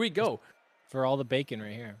 2-2. Here we go. For all the bacon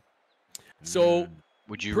right here. So,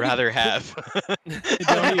 would you rather have?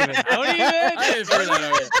 Don't even.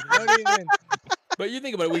 But you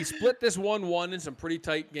think about it. We split this 1-1 in some pretty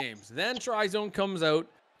tight games. Then TriZone comes out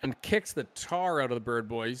and kicks the tar out of the Bird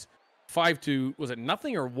Boys. 5-2, was it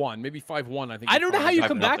nothing or 1? Maybe 5-1, I think. I don't know how you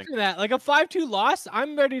come back from that. Like a 5-2 loss,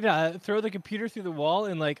 I'm ready to throw the computer through the wall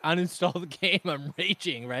and like uninstall the game. I'm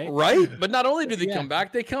raging, right? Right? But not only do they come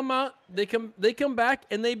back, they come back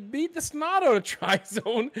and they beat the snot out of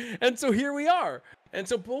TriZone. And so here we are. And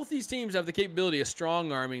so both these teams have the capability of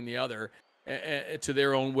strong-arming the other to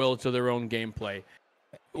their own will, to their own gameplay.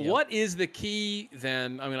 What is the key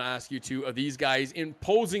then? I'm going to ask you two of these guys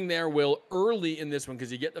imposing their will early in this one,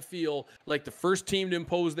 because you get the feel like the first team to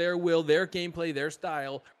impose their will, their gameplay, their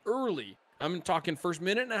style early. I'm talking first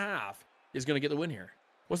minute and a half is going to get the win here.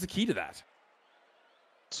 What's the key to that?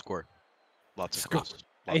 Score. Lots of goals.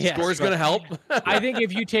 Yeah, Score is going to help. I think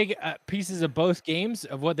if you take pieces of both games,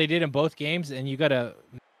 of what they did in both games, and you got to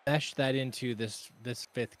mesh that into this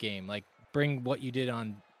fifth game, like bring what you did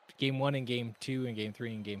on game 1 and game 2 and game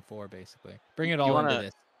 3 and game 4, basically. Bring it all into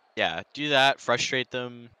this. Yeah, do that. Frustrate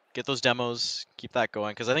them. Get those demos. Keep that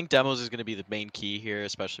going, because I think demos is going to be the main key here,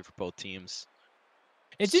 especially for both teams.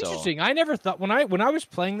 It's interesting. I never thought when I was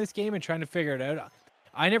playing this game and trying to figure it out,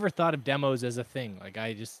 I never thought of demos as a thing. Like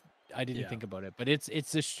I didn't think about it, but it's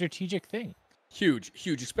a strategic thing. Huge,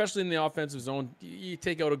 especially in the offensive zone. You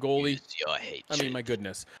take out a goalie. I mean, my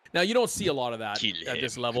goodness. Now you don't see a lot of that at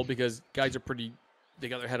this level, because guys are they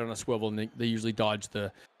got their head on a swivel, and they usually dodge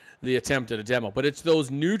the attempt at a demo. But it's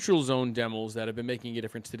those neutral zone demos that have been making a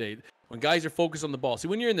difference today. When guys are focused on the ball. See,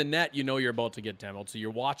 when you're in the net, you know you're about to get demoed, so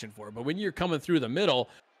you're watching for it. But when you're coming through the middle,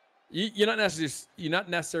 you're not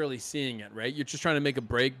necessarily seeing it, right? You're just trying to make a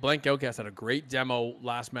break. Blank Outcast had a great demo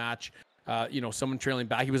last match. Someone trailing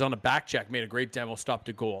back. He was on a back check, made a great demo, stopped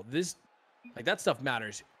a goal. That stuff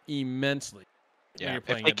matters immensely when you're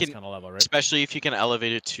playing at this kind of level, right? Especially if you can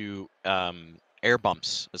elevate it to air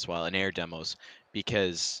bumps as well and air demos,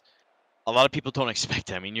 because a lot of people don't expect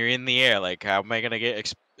it. I mean, you're in the air, like, how am I going to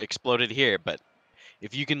get exploded here? But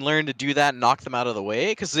if you can learn to do that and knock them out of the way,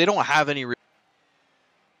 because they don't have any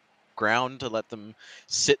ground to let them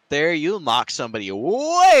sit there, you'll knock somebody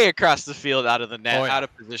way across the field out of the net, out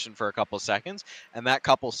of position for a couple seconds, and that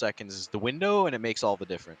couple seconds is the window, and it makes all the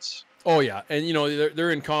difference. Oh yeah, and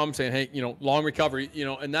they're in comm saying, hey, long recovery,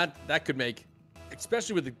 and that could make,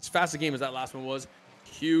 especially with as fast a game as that last one was,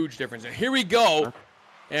 huge difference. And here we go.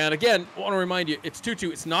 And again, I want to remind you, it's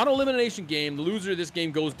 2-2. It's not an elimination game. The loser of this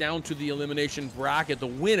game goes down to the elimination bracket. The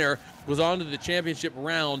winner goes on to the championship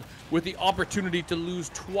round with the opportunity to lose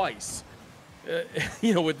twice. With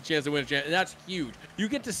the chance to win a chance. And that's huge. You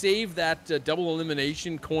get to save that double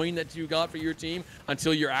elimination coin that you got for your team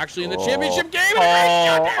until you're actually in the championship game.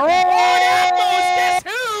 Guess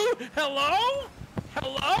who? Hello?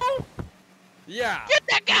 Yeah. Get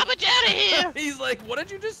that garbage out of here! He's like, what did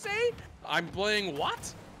you just say? I'm playing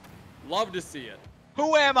what? Love to see it.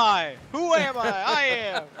 Who am I?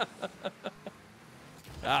 I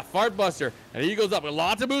am. Fart Buster. And he goes up with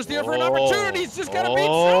lots of boost here for an opportunity. He's just got to beat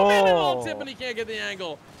Snowman in a little tip, and he can't get the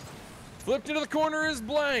angle. Flipped into the corner is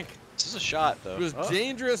Blank. This is a shot, though. It was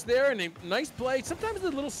dangerous there, and a nice play. Sometimes a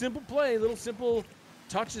little simple play, a little simple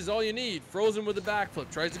touch is all you need. Frozen with the backflip.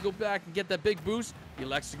 Tries to go back and get that big boost. He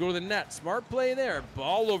elects to go to the net. Smart play there.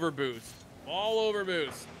 Ball over boost.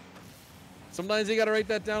 Sometimes you got to write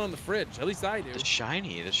that down on the fridge. At least I do. The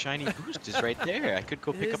shiny boost is right there. I could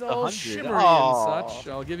go pick up the 100. Shimmery and such.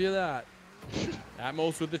 I'll give you that.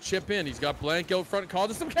 Atmos with the chip in. He's got Blank out front.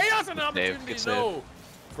 Causes some chaos and opportunity. No.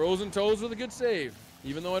 Frozen Toes with a good save.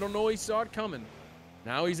 Even though I don't know he saw it coming.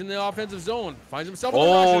 Now he's in the offensive zone. Finds himself in the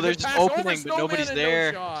rush. There's an opening, but nobody's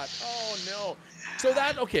there. No shot. Oh, no. So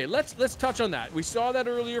let's touch on that. We saw that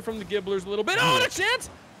earlier from the Gibblers a little bit. Oh, and a chance.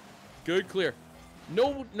 Good clear.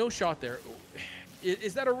 No shot there.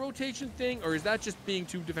 Is that a rotation thing, or is that just being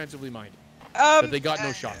too defensively minded? That they got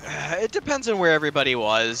no shot there? It depends on where everybody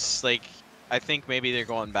was. Like, I think maybe they're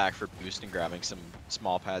going back for boost and grabbing some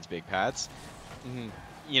small pads, big pads. Mm-hmm.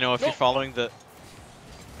 If you're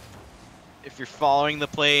following the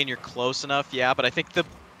play and you're close enough, yeah. But I think the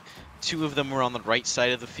two of them were on the right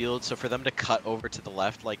side of the field, so for them to cut over to the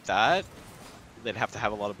left like that, they'd have to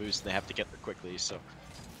have a lot of boost, and they have to get there quickly. So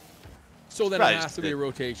then it has to be a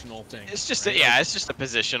rotational thing. It's just it's just a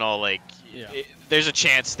positional, like, there's a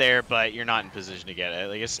chance there, but you're not in position to get it.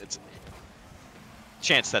 Like, it's a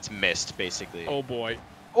chance that's missed, basically. Oh boy.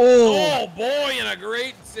 Oh boy, and a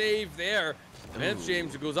great save there. Vance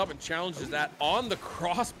James goes up and challenges that on the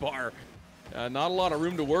crossbar. Not a lot of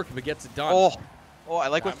room to work, but gets it done. I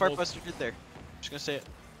like what Fartbuster did there. I'm just gonna say it.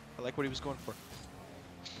 I like what he was going for.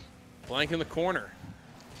 Blank in the corner.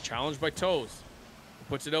 Challenged by Toes.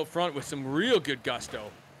 Puts it out front with some real good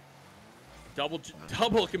gusto. Double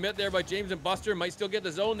commit there by James and Buster. Might still get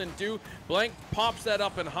the zone, then two. Blank pops that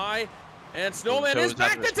up and high. And Snowman is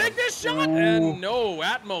back to take this shot. And no,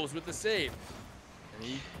 Atmos with the save. And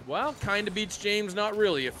he, kind of beats James, not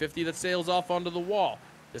really. A 50 that sails off onto the wall.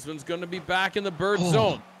 This one's going to be back in the bird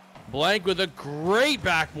zone. Blank with a great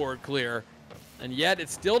backboard clear. And yet it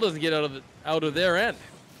still doesn't get out of their end.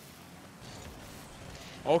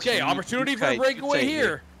 Okay, opportunity for a breakaway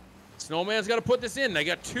here. Snowman's got to put this in. They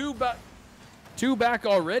got two 2 back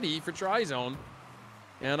already for TriZone.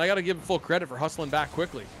 And I got to give him full credit for hustling back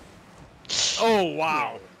quickly. Oh,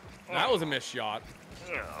 wow. That was a missed shot.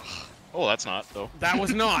 Oh, that's not, though. That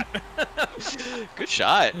was not. Good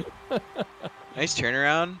shot. Nice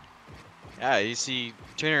turnaround. Yeah, you see,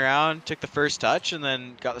 turn around, took the first touch, and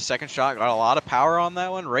then got the second shot. Got a lot of power on that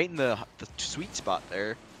one, right in the sweet spot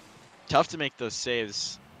there. Tough to make those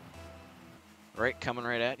saves. Right, coming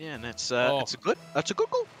right at you, and that's a good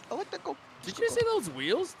goal. I like that goal. Did you see those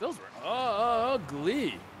wheels? Those were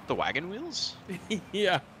ugly. The wagon wheels?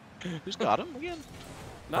 Yeah. Who's got them again?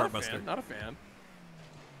 Not a fan. Not a fan.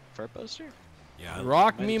 Fart Buster? Yeah.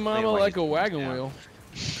 Rock me mama like a wagon yeah. wheel.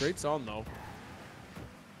 Great song though.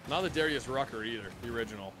 Not the Darius Rucker either, the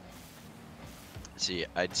original. See,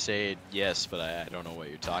 I'd say yes, but I don't know what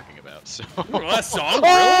you're talking about. So. Well, that song, really?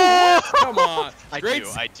 What? Come on. I Great do.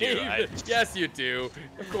 save. Yes, you do.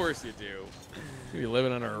 Of course you do. You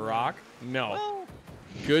living under a rock? No. Well.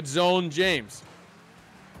 Good zone, James.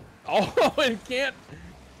 Oh, and can't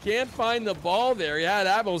find the ball there. He had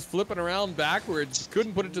Atmos flipping around backwards.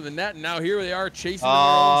 Couldn't put it to the net, and now here they are chasing in their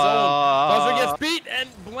own zone. Buster gets beat, and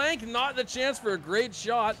Blank not the chance for a great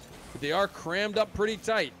shot, but they are crammed up pretty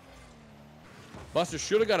tight. Buster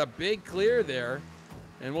should have got a big clear there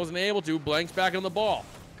and wasn't able to. Blank's back on the ball.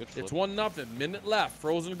 Good flip. It's 1-0. Minute left.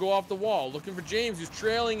 Frozen to go off the wall. Looking for James, who's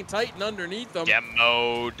trailing tight and underneath them.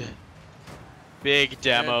 Demoed. Big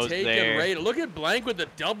demos there. Right. Look at Blank with the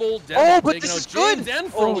double demo. Oh, but taking this out is James good.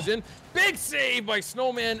 and Frozen. Big save by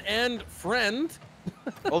Snowman and Friend.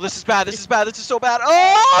 Oh, this is bad. This is bad. This is so bad.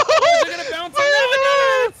 Oh! They're going to bounce it.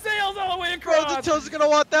 No, it sails all the way across. Frozen Toes is going to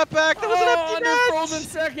want that back. That was an empty under net. Frozen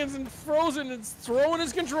seconds, and Frozen is throwing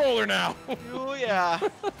his controller now. Oh, yeah.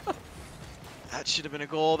 That should have been a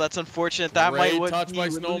goal. That's unfortunate. That might Great would touch by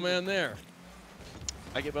Snowman there.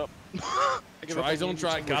 I give up. TriZone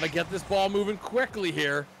try. Got to get this ball moving quickly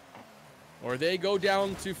here, or they go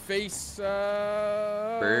down to face Crazy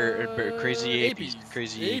Apies.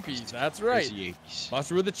 Crazy Apies. That's right. Crazy Apies.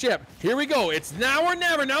 Buster with the chip. Here we go. It's now or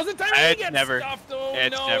never. Now's the time to get stuffed. Oh,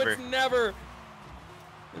 It's never.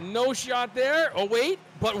 No shot there. Oh, wait,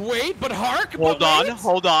 but hark. Hold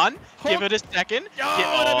on. Give it a second. Oh,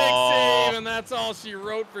 what a big save, and that's all she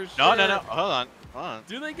wrote for sure. No. Hold on.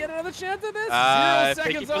 Do they get another chance at this? 0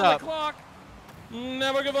 seconds on the clock.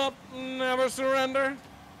 Never give up. Never surrender.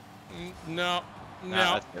 No.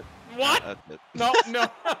 That's it. What? That's it.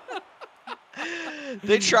 No.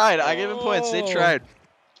 They tried. I give them points. They tried.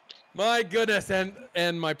 My goodness,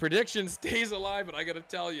 and my prediction stays alive, but I got to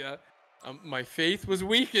tell you, my faith was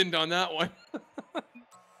weakened on that one.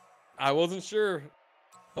 I wasn't sure.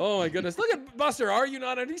 Oh my goodness. Look at Buster. Are you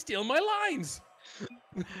not? And he's stealing my lines.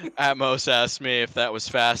 Atmos asked me if that was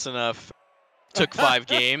fast enough. Took 5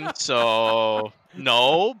 games, so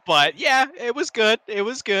no. But yeah, it was good. It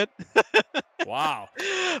was good. Wow.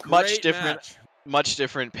 Much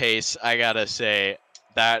different pace. I gotta say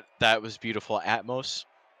that was beautiful. Atmos,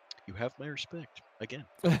 you have my respect again.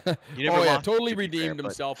 You never lost, totally to be redeemed fair,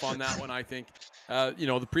 himself on that one. I think.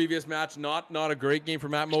 The previous match, not a great game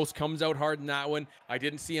from Atmos. Comes out hard in that one. I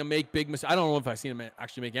didn't see him make big mistakes. I don't know if I seen him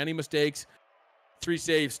actually make any mistakes. 3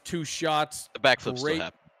 saves, 2 shots. The backflip still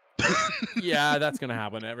happened. Yeah, that's gonna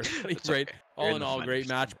happen. Everybody, right? Okay. All in all, great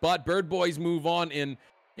match. But Bird Boys move on in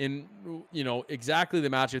exactly the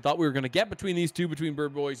match I thought we were gonna get between these two, between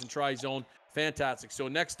Bird Boys and TriZone. Fantastic. So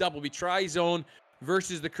next up will be TriZone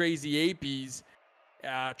versus the Crazy Apies.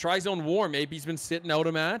 TriZone warm. Apies been sitting out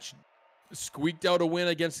a match, squeaked out a win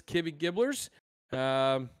against Kibby Gibblers.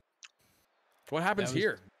 What happens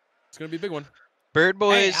here? It's gonna be a big one. Bird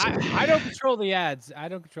Boys. Hey, I don't control the ads.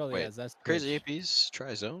 Ads. That's Crazy Apies.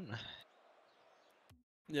 TriZone.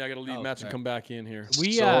 Yeah, I got to leave match and come back in here.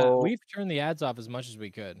 We've turned the ads off as much as we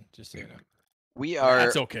could. Just so you know. We are.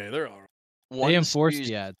 That's okay. They're all right. They enforce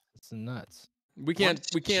the ads. It's nuts. We can't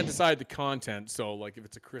decide the content. So like if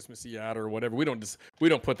it's a Christmassy ad or whatever, we don't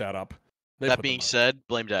put that up. That being said,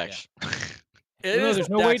 blame Dax. Yeah. There's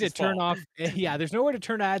no way to turn off. Yeah, there's no way to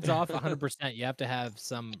turn ads off 100%. You have to have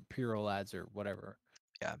some pre-roll ads or whatever.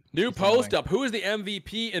 Yeah. New post up. Who is the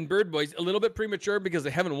MVP in Bird Boys? A little bit premature because they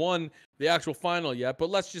haven't won the actual final yet. But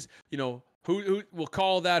let's just, who we'll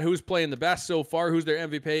call that. Who's playing the best so far? Who's their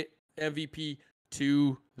MVP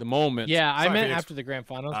to the moment? Yeah, I meant after the grand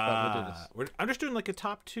finals, but we'll do this. I'm just doing like a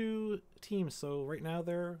top 2 team. So right now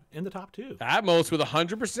they're in the top 2. Atmos with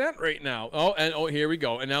 100% right now. Oh, here we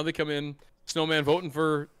go. And now they come in. Snowman voting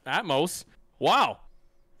for Atmos. Wow.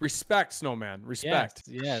 Respect, Snowman. Respect.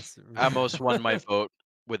 Yes. Atmos won my vote.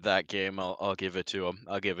 with that game. I'll give it to him.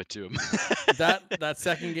 I'll give it to him. That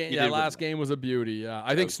second game, He yeah, did win last game was a beauty. Yeah,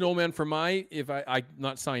 I think Snowman for if I'm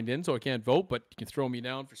not signed in, so I can't vote, but you can throw me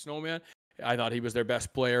down for Snowman. I thought he was their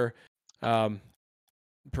best player.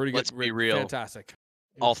 Pretty good. Let's be real. Fantastic.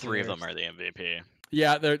 All three of them are the MVP.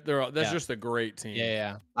 Yeah, that's just a great team.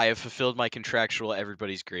 Yeah. I have fulfilled my contractual.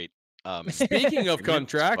 Everybody's great. Speaking of Spike.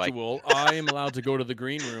 contractual, I am allowed to go to the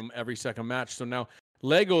green room every second match. So now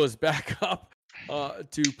Lego is back up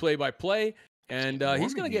to play-by-play, and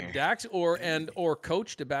he's going to get Dax or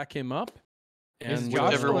Coach to back him up. And Josh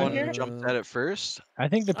whichever still in one here? jumped at it first. I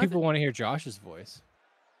think the people want to hear Josh's voice.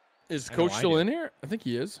 Is I know Coach I still do. in here? I think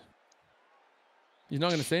he is. He's not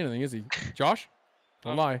going to say anything, is he? Josh?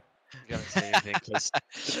 Don't lie. You gotta say anything because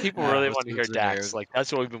people Yeah, really let's want to do hear the Dax. narrative. Like that's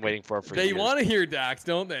what we've been waiting for They years. want to hear Dax,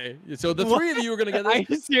 don't they? So the What? three of you are going to get Are this.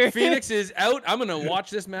 you serious? Phoenix is out. I'm going to watch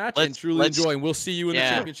this match and truly let's- enjoy, and we'll see you in the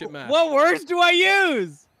yeah. championship match. What words do I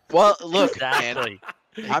use? Well, look, man, Exactly.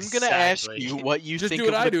 I'm gonna ask Exactly. you what you Just think do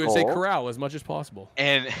what of I the do and say goal, corral as much as possible.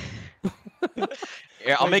 and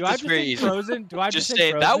yeah, I'll Wait, make do I this just very sing easy. Frozen? Do I Just sing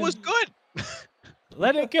say that Frozen? was good.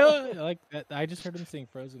 Let it go. Like that. I just heard him sing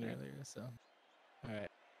Frozen earlier. So, all right.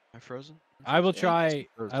 Am I frozen? I will Yeah, try.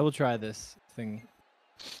 Frozen. I will try this thing.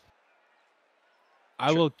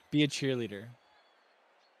 I will be a cheerleader.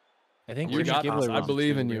 I think You Jimmy got this. Gibbler I was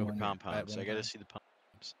believe in cheerleader you. one- Pom-poms. at I one gotta time. see the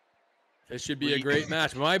pom-poms. This should be a We- great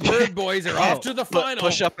match. My bird boys are off to the final.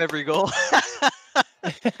 Push up every goal.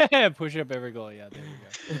 Push up every goal. Yeah, there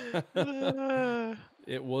you go.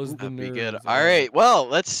 It was the That'd be good. nerves. All right. Well,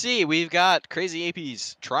 let's see. We've got crazy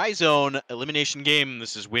APs. TriZone elimination game.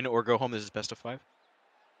 This is win or go home. This is best of 5.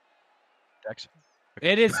 Dex.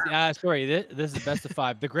 It is. Sorry, this is best of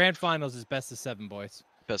 5. The grand finals is best of 7, boys.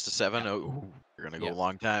 Best of 7. Oh, we're gonna go a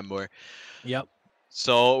long time, boy. Yep.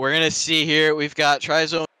 So we're gonna see here. We've got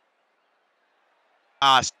TriZone.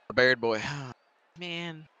 The Baird boy.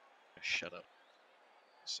 Man, shut up.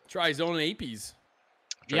 TriZone and APs.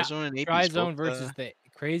 Yeah, TriZone and APs. TriZone both, versus the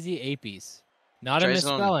crazy APs. Not a TriZone-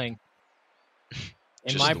 misspelling. In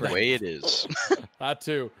just my the brain. way it is. That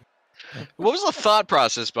too. What was the thought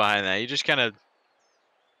process behind that? You just kind of.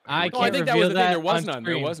 I Oh, I can't think that was reveal the thing. There that was on none.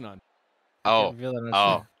 There screen. was none. Oh, Can't reveal that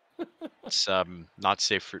on oh. screen. It's not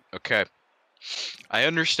safe for. Okay, I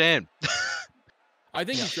understand. I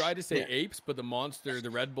think he tried to say apes, but the monster, the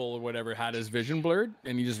Red Bull or whatever, had his vision blurred,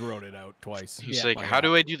 and he just wrote it out twice. He's Yeah. like, Like how that.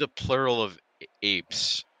 do I do the plural of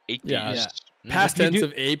apes? Apes. Yeah. Yeah. Past You tense do-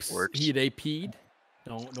 of apes. Works. He had AP'd.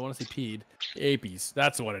 Don't want to say peed. Apies.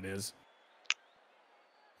 That's what it is.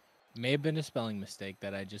 May have been a spelling mistake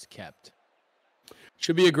that I just kept.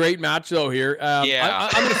 Should be a great match though here. Yeah.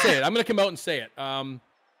 I'm going to say it. I'm going to come out and say it. And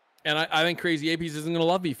I think Crazy Apies isn't going to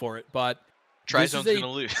love me for it, but this is TriZone's a- gonna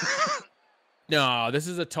lose. no, this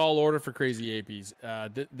is a tall order for Crazy Apies.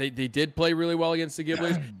 They did play really well against the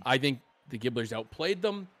Gibblers. I think the Gibblers outplayed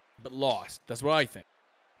them, but lost. That's what I think.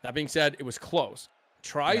 That being said, it was close.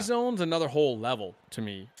 TriZone's another whole level to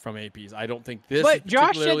me from APs. I don't think this But Josh said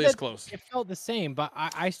particularly is that close. it felt the same, but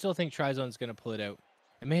I still think TriZone's going to pull it out.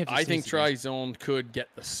 I may have to I see think this again. TriZone could get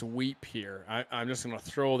the sweep here. I'm just going to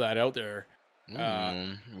throw that out there. We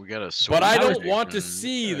got a. But I that was- don't want to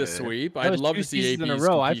see the sweep. That I'd was love 2 to see seasons APs in a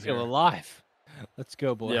row. I compete feel here. alive. Let's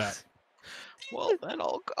go, boys. Yeah. Well, then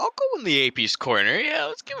I'll go in the AP's corner. Yeah,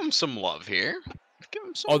 let's give him some love here. Give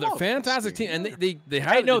him some. Oh, they're love. fantastic team, and they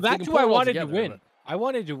had. I know they that's can who I pull it all wanted to together, win. but- I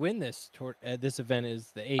wanted to win this this event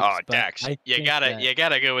is the apes. Oh, but Dax, I you think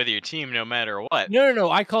gotta go with your team no matter what. No.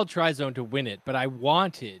 I called TriZone to win it, but I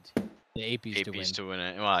wanted the APs to win. AP's to win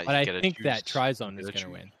it. Well, But you I gotta think that choose. TriZone You is gotta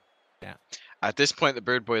going to choose. win. At this point, the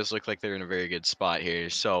Bird Boys look like they're in a very good spot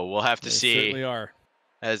here. So we'll have to They see. certainly are.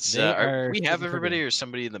 As They are we have super everybody good. or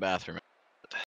somebody in the bathroom.